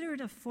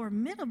considered a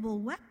formidable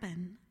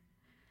weapon.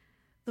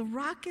 The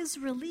rock is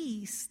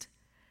released,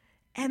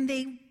 and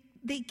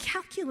they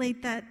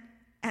calculate that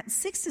at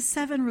 6 to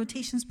 7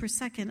 rotations per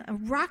second, a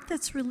rock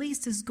that's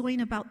released is going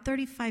about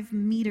 35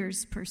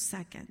 meters per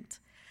second.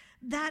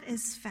 That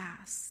is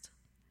fast.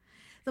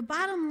 The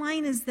bottom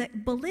line is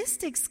that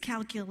ballistics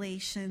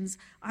calculations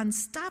on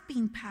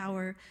stopping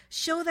power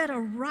show that a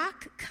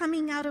rock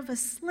coming out of a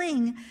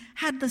sling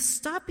had the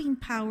stopping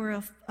power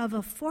of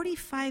a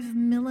 45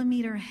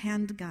 millimeter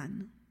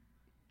handgun.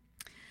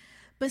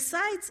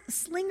 Besides,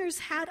 slingers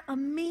had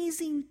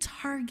amazing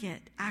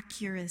target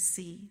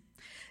accuracy.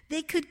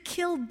 They could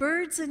kill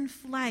birds in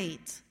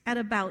flight at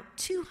about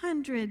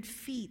 200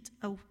 feet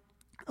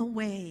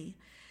away.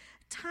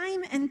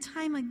 Time and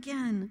time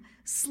again,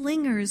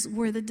 slingers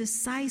were the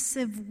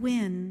decisive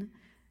win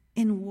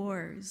in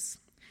wars.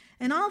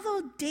 And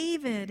although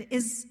David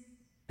is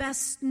the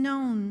best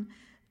known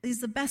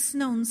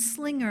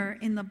slinger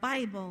in the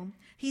Bible,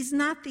 he's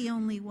not the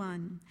only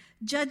one.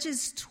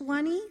 Judges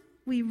 20,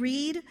 we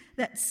read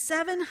that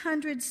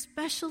 700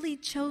 specially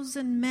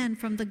chosen men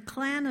from the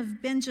clan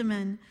of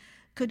Benjamin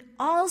could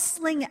all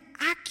sling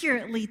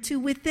accurately to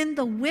within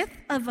the width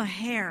of a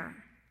hair.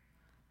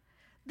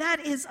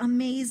 That is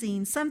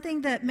amazing,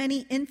 something that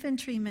many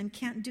infantrymen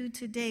can't do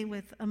today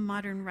with a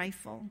modern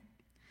rifle.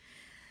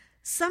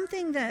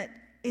 Something that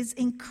is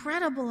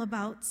incredible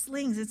about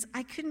slings,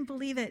 I couldn't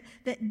believe it,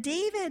 that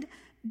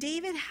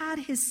David had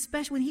his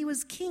special, when he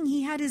was king,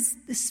 he had his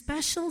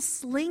special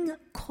sling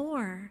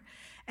corps,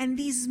 and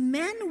these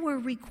men were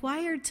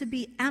required to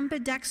be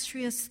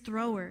ambidextrous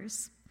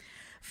throwers.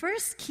 1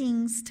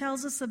 Kings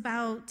tells us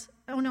about,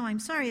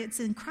 it's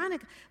in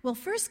Chronicles. Well,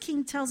 1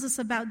 King tells us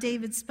about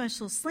David's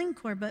special sling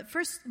corps, but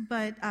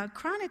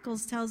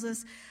Chronicles tells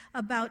us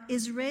about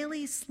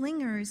Israeli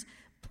slingers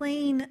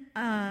playing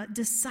a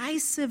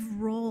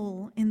decisive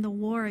role in the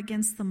war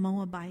against the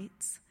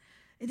Moabites.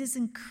 It is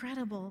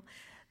incredible.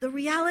 The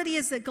reality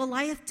is that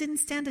Goliath didn't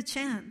stand a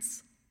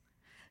chance.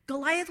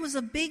 Goliath was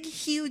a big,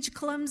 huge,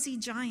 clumsy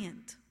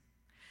giant.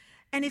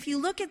 And if you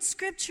look at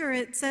Scripture,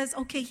 it says,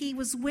 he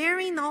was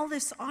wearing all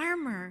this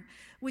armor,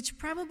 which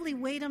probably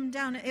weighed him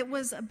down. It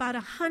was about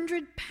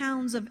 100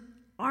 pounds of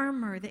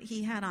armor that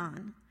he had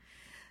on.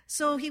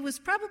 So he was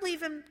probably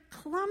even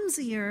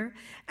clumsier.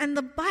 And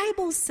the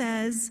Bible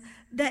says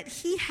that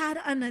he had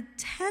an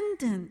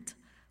attendant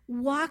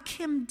walk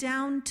him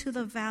down to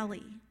the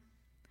valley.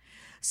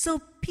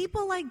 So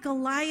people like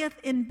Goliath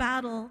in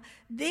battle,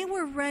 they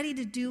were ready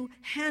to do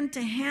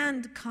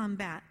hand-to-hand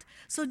combat.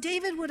 So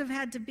David would have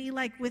had to be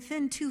like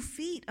within 2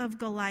 feet of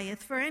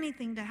Goliath for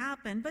anything to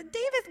happen. But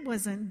David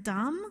wasn't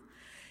dumb.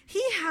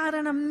 He had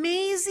an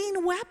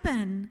amazing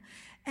weapon.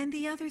 And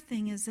the other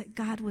thing is that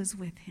God was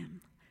with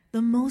him.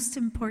 The most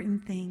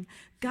important thing,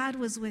 God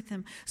was with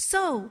him.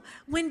 So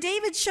when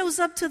David shows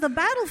up to the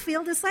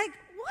battlefield, it's like,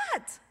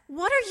 what?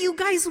 What are you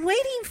guys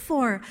waiting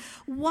for?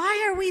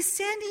 Why are we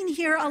standing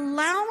here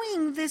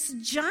allowing this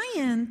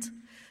giant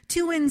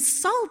to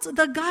insult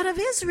the God of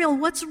Israel?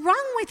 What's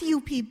wrong with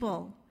you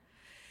people?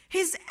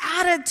 His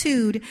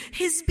attitude,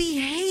 his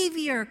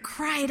behavior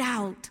cried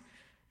out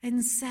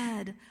and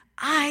said,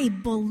 I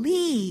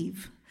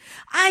believe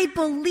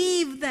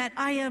that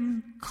I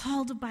am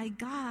called by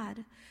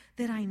God,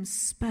 that I'm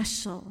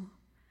special,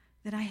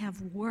 that I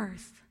have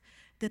worth,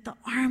 that the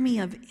army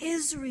of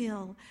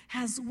Israel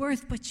has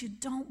worth, but you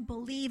don't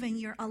believe and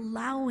you're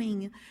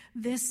allowing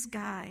this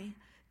guy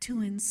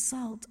to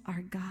insult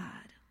our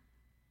God.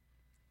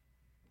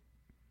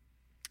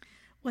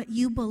 What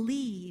you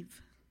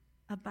believe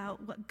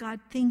about what God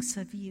thinks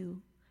of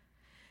you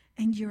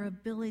and your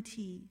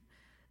ability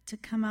to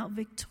come out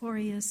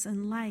victorious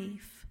in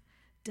life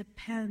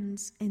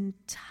depends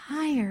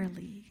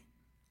entirely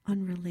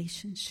on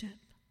relationship,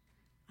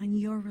 on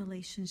your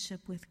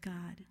relationship with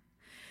God.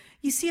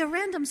 You see, a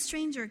random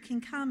stranger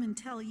can come and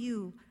tell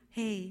you,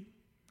 hey,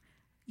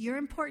 you're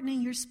important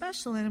and you're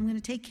special and I'm going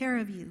to take care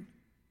of you.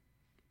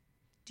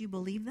 Do you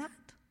believe that?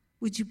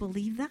 Would you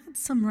believe that?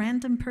 Some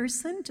random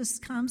person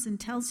just comes and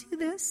tells you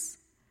this?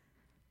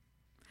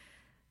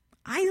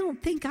 I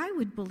don't think I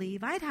would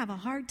believe. I'd have a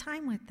hard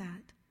time with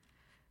that.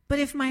 But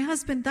if my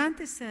husband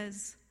Dante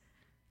says,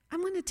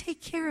 I'm going to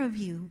take care of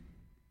you.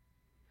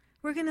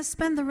 We're going to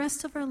spend the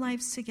rest of our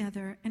lives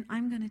together, and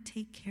I'm going to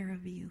take care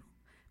of you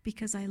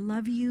because I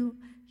love you,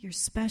 you're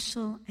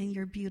special, and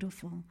you're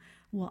beautiful.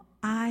 Well,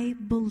 I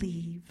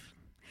believe.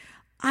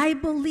 I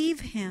believe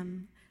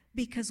him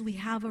because we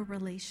have a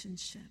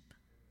relationship.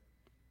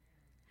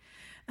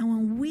 And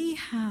when we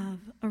have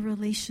a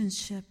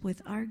relationship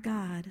with our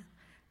God,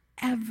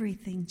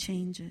 everything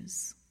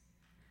changes.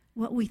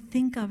 What we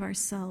think of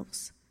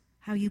ourselves,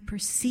 how you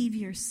perceive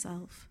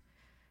yourself,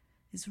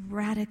 is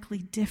radically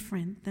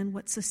different than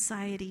what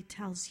society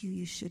tells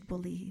you should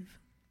believe.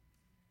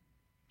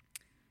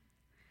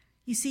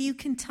 You see, you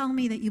can tell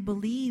me that you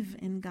believe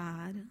in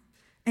God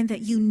and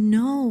that you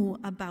know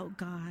about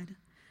God,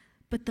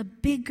 but the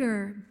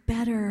bigger,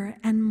 better,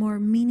 and more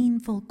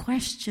meaningful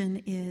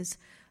question is,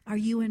 are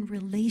you in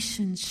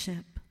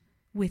relationship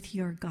with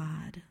your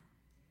God?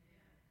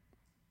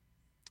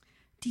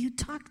 Do you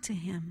talk to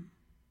him?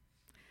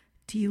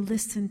 Do you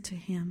listen to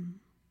him?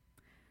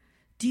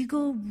 Do you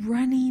go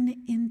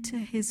running into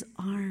his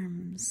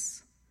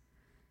arms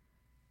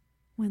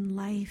when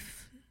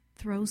life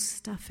throws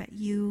stuff at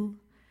you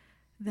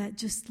that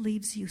just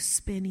leaves you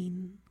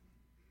spinning?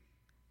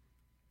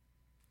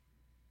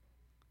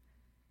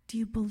 Do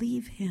you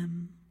believe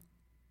him?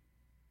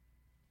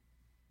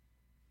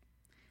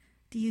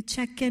 Do you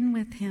check in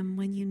with him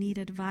when you need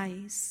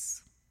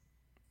advice?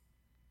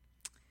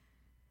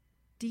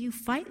 Do you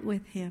fight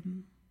with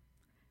him?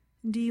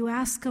 Do you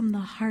ask him the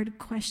hard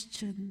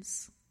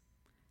questions?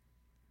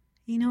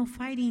 You know,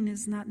 fighting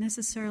is not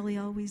necessarily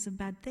always a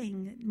bad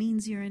thing. It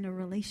means you're in a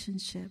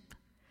relationship.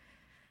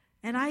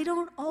 And I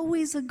don't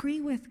always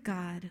agree with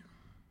God.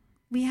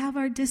 We have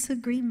our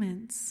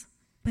disagreements,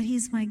 but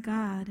he's my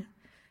God.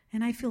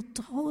 And I feel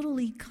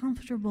totally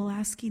comfortable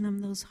asking him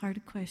those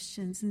hard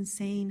questions and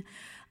saying,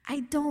 I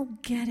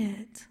don't get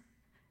it.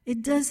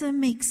 It doesn't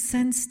make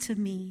sense to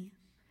me,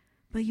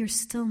 but you're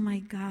still my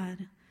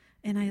God.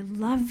 And I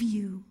love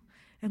you,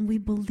 and we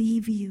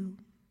believe you.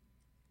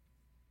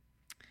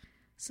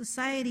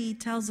 Society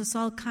tells us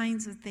all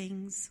kinds of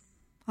things,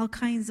 all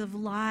kinds of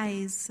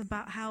lies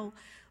about how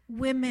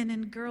women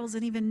and girls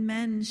and even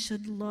men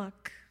should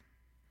look,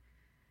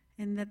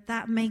 and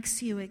that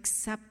makes you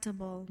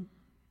acceptable,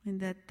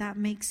 and that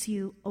makes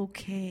you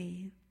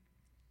okay.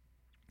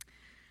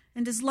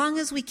 And as long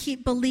as we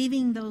keep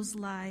believing those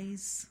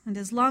lies, and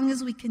as long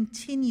as we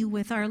continue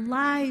with our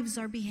lives,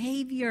 our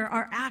behavior,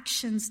 our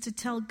actions to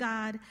tell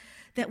God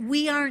that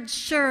we aren't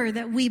sure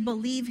that we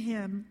believe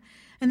him,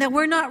 and that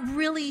we're not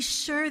really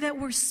sure that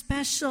we're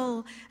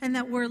special and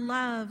that we're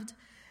loved,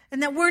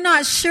 and that we're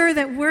not sure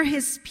that we're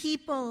his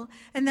people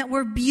and that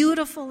we're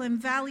beautiful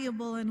and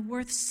valuable and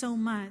worth so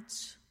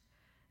much,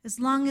 as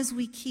long as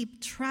we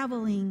keep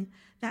traveling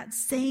that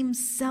same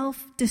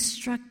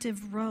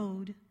self-destructive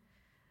road,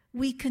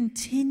 we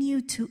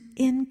continue to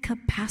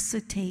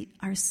incapacitate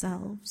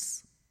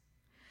ourselves.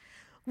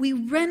 We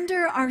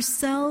render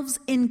ourselves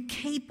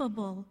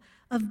incapable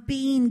of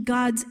being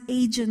God's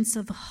agents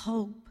of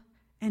hope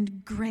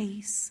and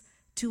grace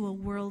to a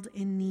world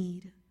in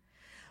need.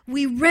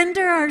 We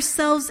render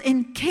ourselves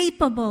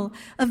incapable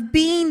of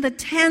being the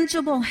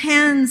tangible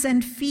hands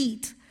and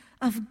feet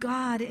of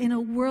God in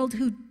a world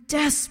who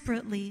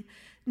desperately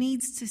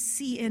needs to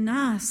see in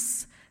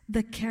us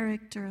the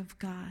character of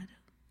God.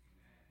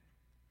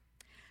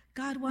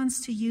 God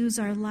wants to use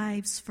our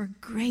lives for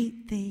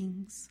great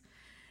things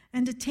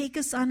and to take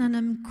us on an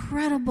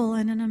incredible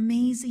and an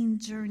amazing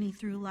journey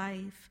through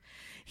life.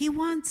 He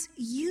wants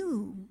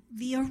you,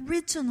 the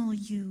original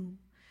you.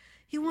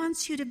 He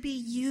wants you to be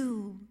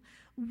you,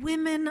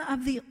 women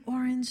of the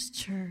Orange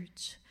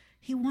Church.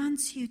 He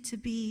wants you to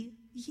be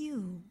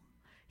you.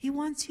 He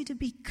wants you to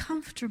be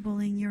comfortable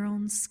in your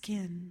own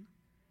skin.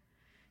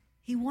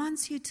 He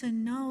wants you to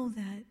know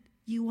that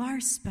you are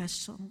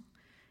special,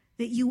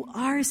 that you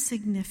are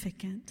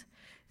significant,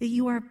 that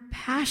you are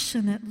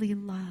passionately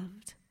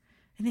loved,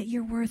 and that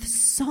you're worth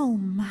so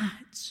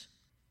much.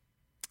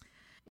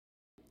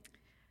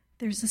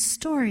 There's a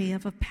story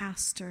of a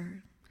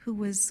pastor who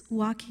was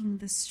walking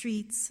the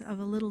streets of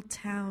a little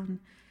town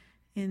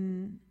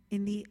in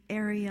the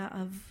area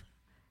of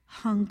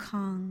Hong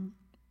Kong.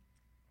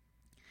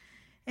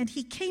 And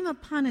he came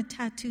upon a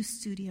tattoo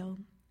studio.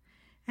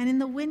 And in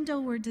the window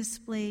were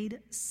displayed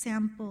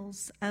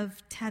samples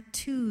of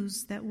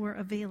tattoos that were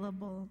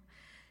available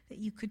that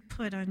you could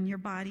put on your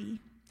body.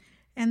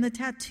 And the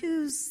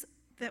tattoos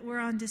that were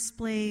on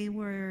display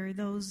were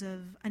those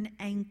of an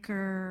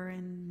anchor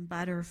and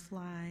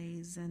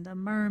butterflies and a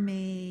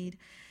mermaid.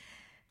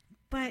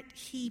 But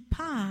he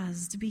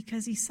paused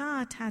because he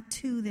saw a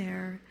tattoo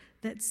there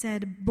that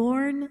said,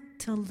 "Born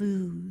to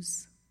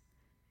Lose."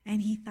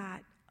 And he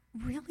thought,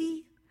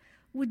 really?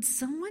 Would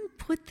someone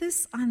put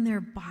this on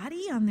their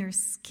body, on their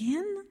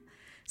skin?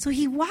 So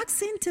he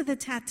walks into the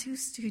tattoo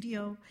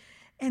studio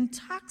and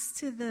talks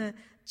to the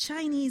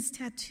Chinese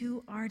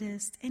tattoo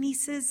artist. And he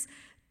says,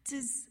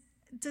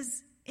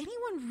 does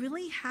anyone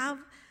really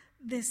have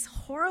this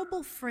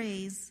horrible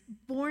phrase,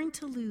 "born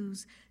to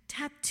lose,"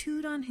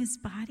 tattooed on his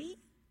body?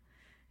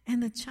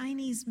 And the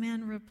Chinese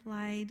man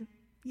replied,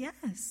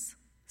 "Yes,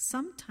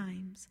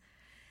 sometimes."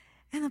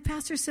 And the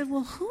pastor said,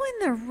 well, who in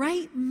their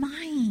right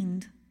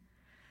mind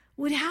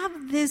would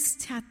have this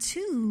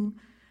tattoo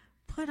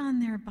put on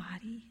their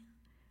body?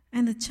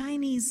 And the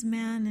Chinese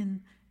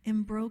man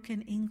in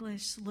broken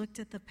English looked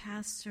at the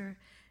pastor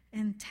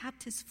and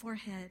tapped his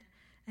forehead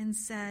and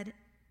said,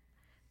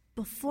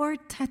 "Before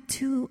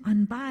tattoo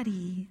on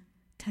body,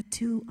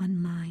 tattoo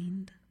on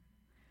mind.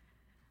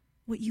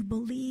 What you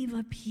believe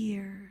up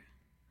here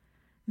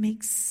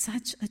makes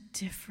such a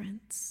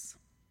difference."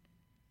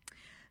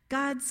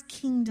 God's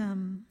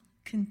kingdom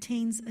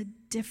contains a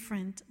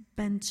different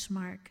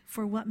benchmark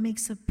for what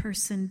makes a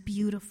person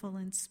beautiful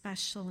and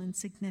special and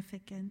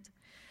significant.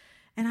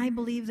 And I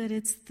believe that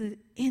it's the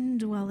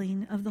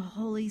indwelling of the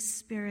Holy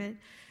Spirit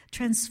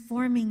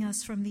transforming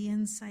us from the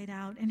inside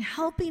out and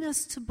helping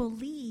us to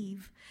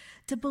believe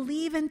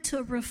and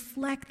to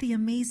reflect the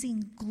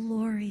amazing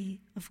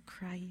glory of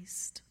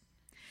Christ.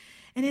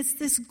 And it's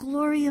this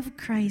glory of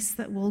Christ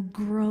that will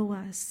grow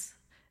us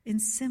in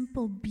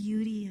simple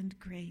beauty and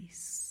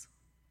grace.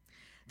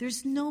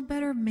 There's no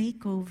better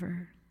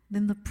makeover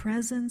than the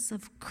presence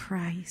of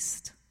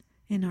Christ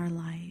in our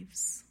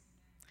lives.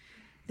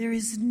 There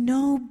is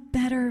no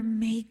better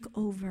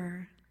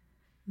makeover,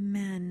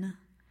 men,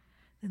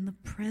 than the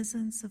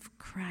presence of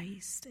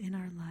Christ in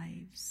our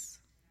lives.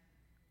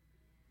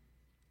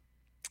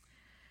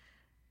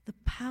 The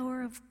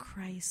power of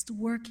Christ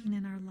working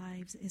in our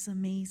lives is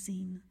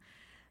amazing.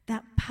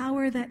 That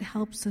power that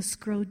helps us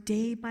grow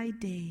day by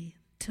day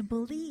to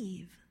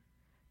believe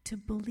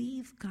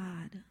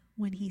God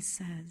when he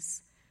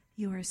says,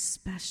 "You are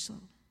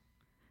special,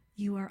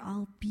 you are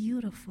all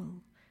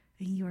beautiful,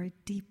 and you are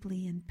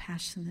deeply and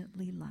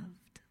passionately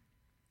loved."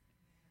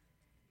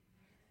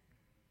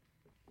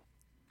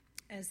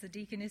 As the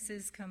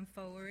deaconesses come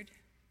forward,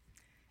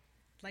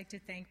 I'd like to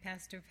thank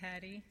Pastor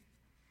Patty.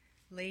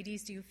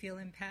 Ladies, do you feel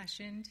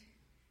impassioned?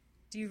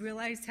 Do you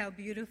realize how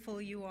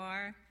beautiful you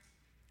are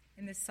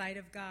in the sight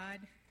of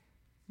God?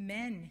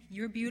 Men,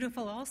 you're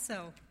beautiful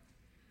also.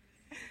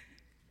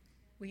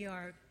 We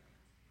are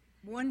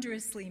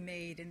wondrously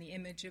made in the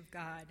image of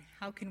God.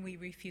 How can we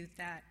refute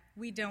that?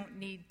 We don't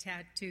need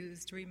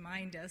tattoos to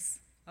remind us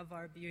of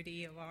our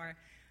beauty, of our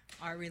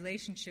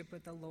relationship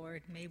with the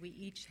Lord. May we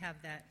each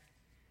have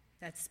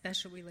that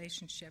special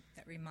relationship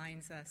that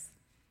reminds us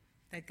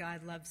that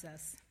God loves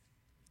us.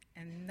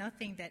 And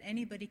nothing that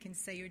anybody can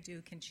say or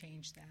do can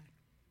change that.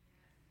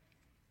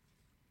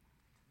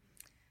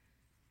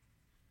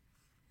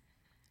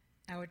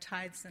 Our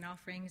tithes and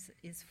offerings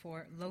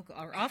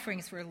are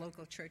offerings for a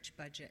local church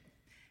budget.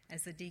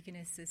 As the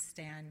deaconesses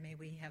stand, may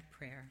we have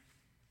prayer.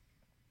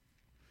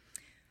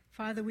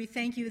 Father, we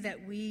thank you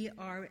that we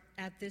are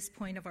at this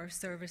point of our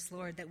service,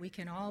 Lord, that we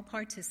can all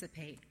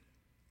participate.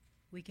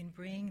 We can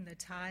bring the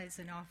tithes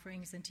and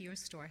offerings into your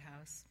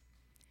storehouse.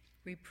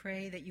 We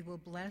pray that you will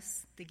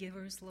bless the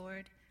givers,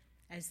 Lord,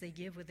 as they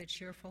give with a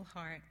cheerful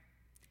heart.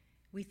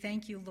 We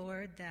thank you,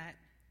 Lord, that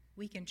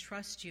we can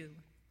trust you,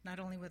 not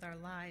only with our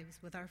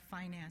lives, with our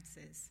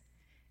finances.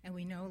 And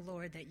we know,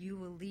 Lord, that you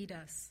will lead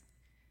us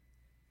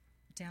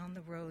down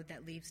the road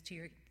that leads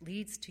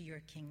to your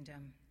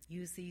kingdom.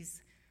 Use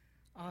these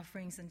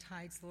offerings and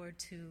tithes, Lord,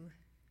 to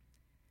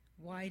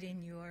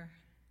widen your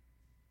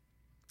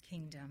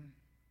kingdom,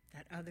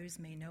 that others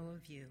may know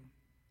of you.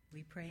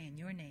 We pray in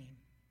your name.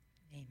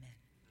 Amen.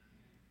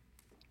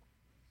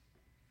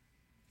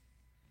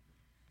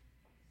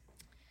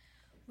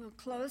 We'll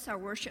close our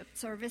worship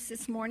service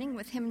this morning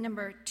with hymn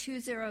number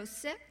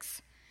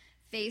 206,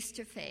 Face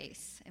to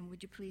Face. And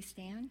would you please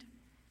stand?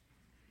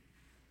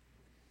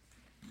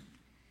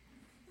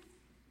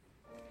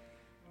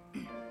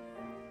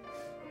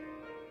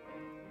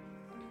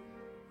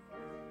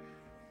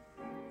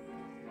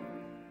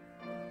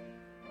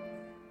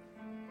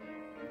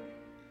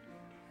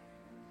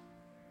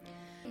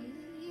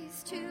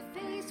 face to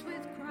face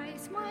with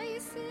Christ my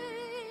Savior.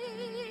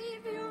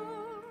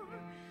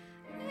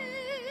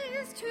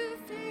 Face to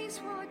face,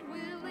 what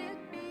will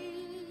it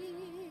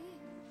be?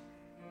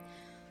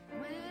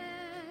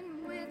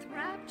 When with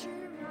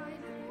rapture I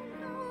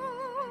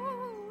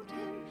behold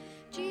him,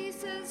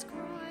 Jesus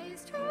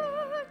Christ who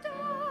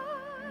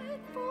died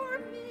for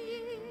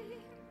me.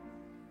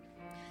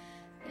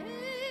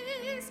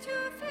 Face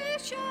to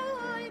face shall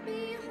I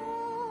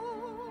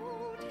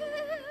behold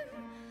him,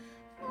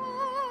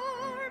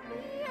 far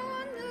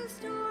beyond the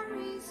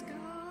starry sky.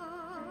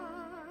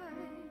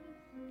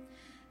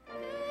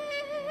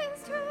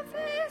 Face to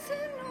face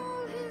in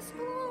all his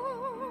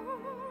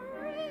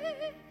glory,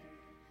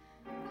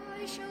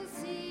 I shall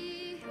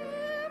see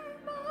him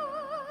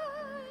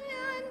by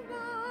and by.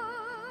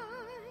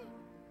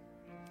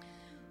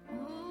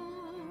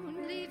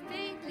 Only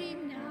faintly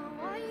now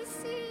I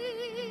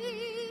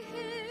see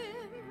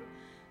him,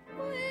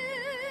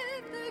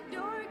 with the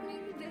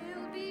darkening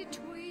veil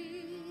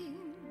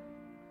between.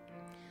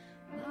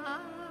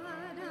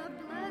 But a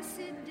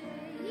blessed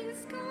day is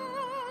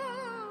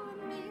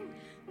coming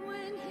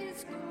when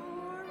his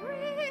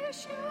glory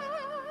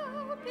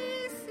shall be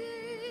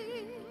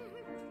seen.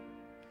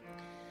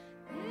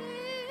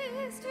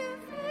 Face to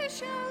face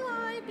shall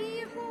I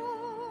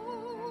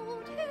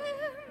behold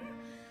him,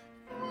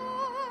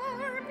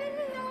 far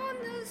beyond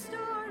the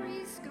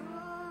starry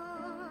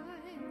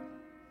sky.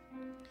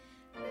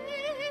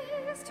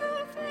 Face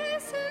to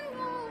face in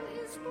all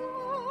his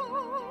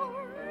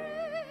glory,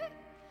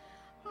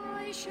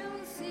 I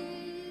shall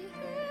see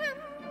him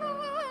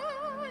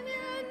by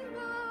and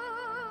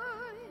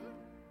by.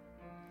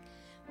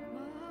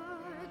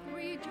 But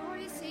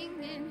rejoicing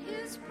in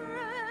his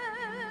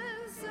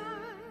presence,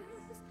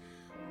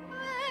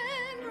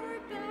 when are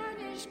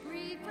banished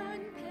grief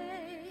and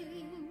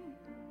pain,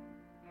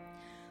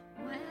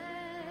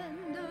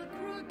 when the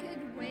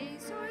crooked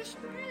ways are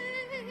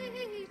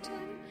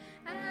straightened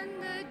and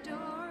the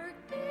dark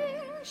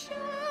things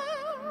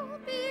shall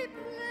be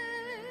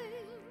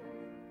plain.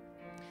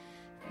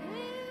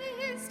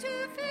 Face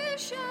to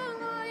face shall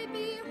I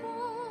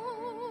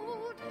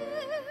behold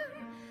him,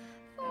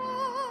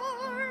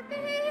 far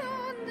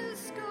beyond the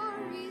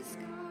starry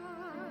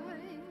sky.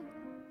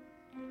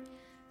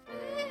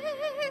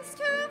 Face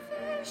to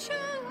face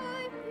shall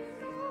I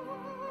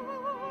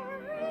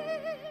glory,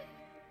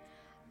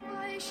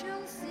 I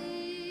shall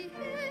see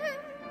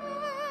him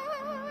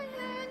by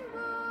and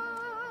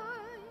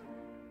by.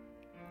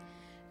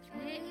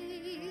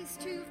 Face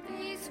to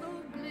face,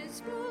 oh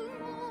blissful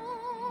moment,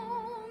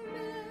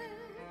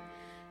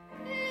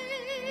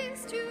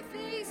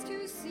 face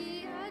to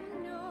see and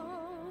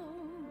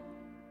know,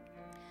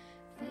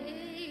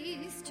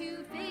 face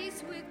to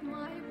face with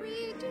my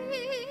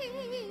Redeemer,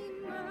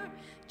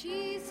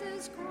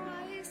 Jesus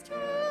Christ who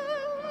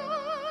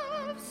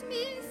loves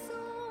me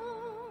so.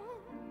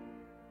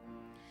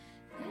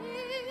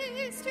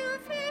 Face to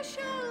face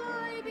shall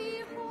I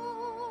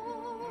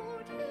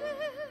behold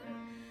him,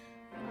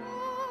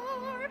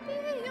 far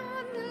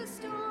beyond the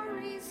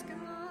starry sky.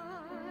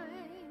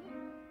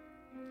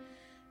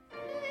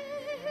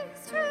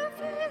 Face to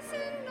face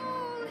in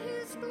all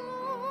his glory,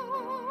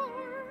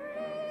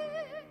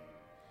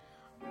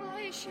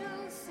 I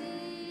shall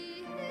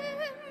see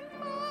him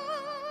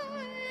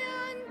by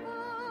and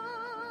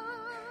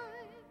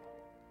by.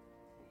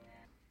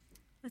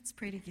 Let's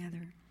pray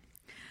together.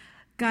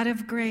 God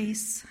of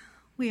grace,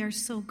 we are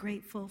so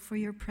grateful for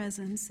your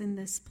presence in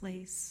this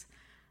place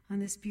on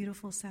this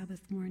beautiful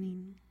Sabbath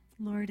morning.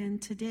 Lord, and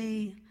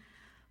today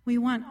we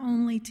want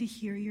only to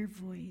hear your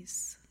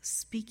voice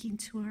speaking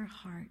to our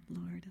heart,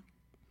 Lord.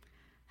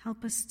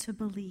 Help us to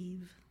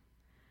believe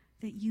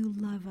that you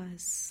love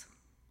us,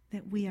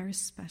 that we are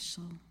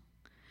special.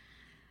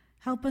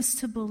 Help us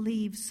to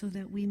believe so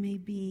that we may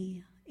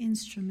be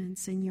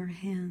instruments in your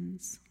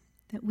hands,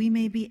 that we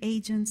may be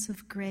agents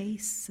of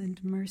grace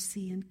and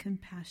mercy and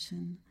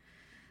compassion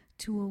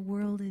to a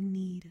world in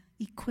need.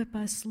 Equip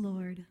us,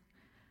 Lord,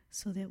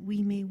 so that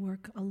we may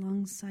work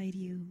alongside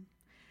you,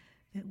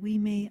 that we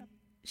may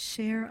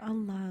share a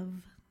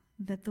love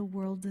that the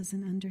world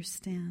doesn't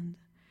understand,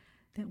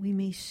 that we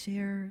may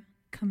share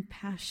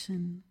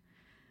compassion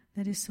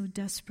that is so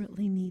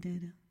desperately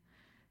needed.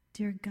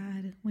 Dear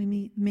God,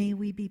 may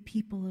we be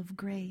people of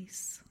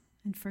grace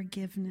and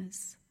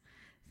forgiveness.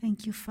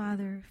 Thank you,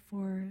 Father,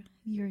 for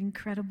your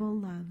incredible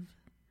love,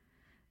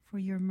 for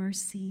your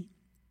mercy,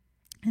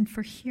 and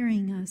for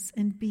hearing us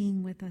and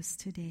being with us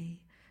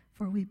today.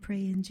 For we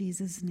pray in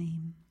Jesus'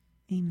 name.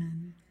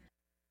 Amen.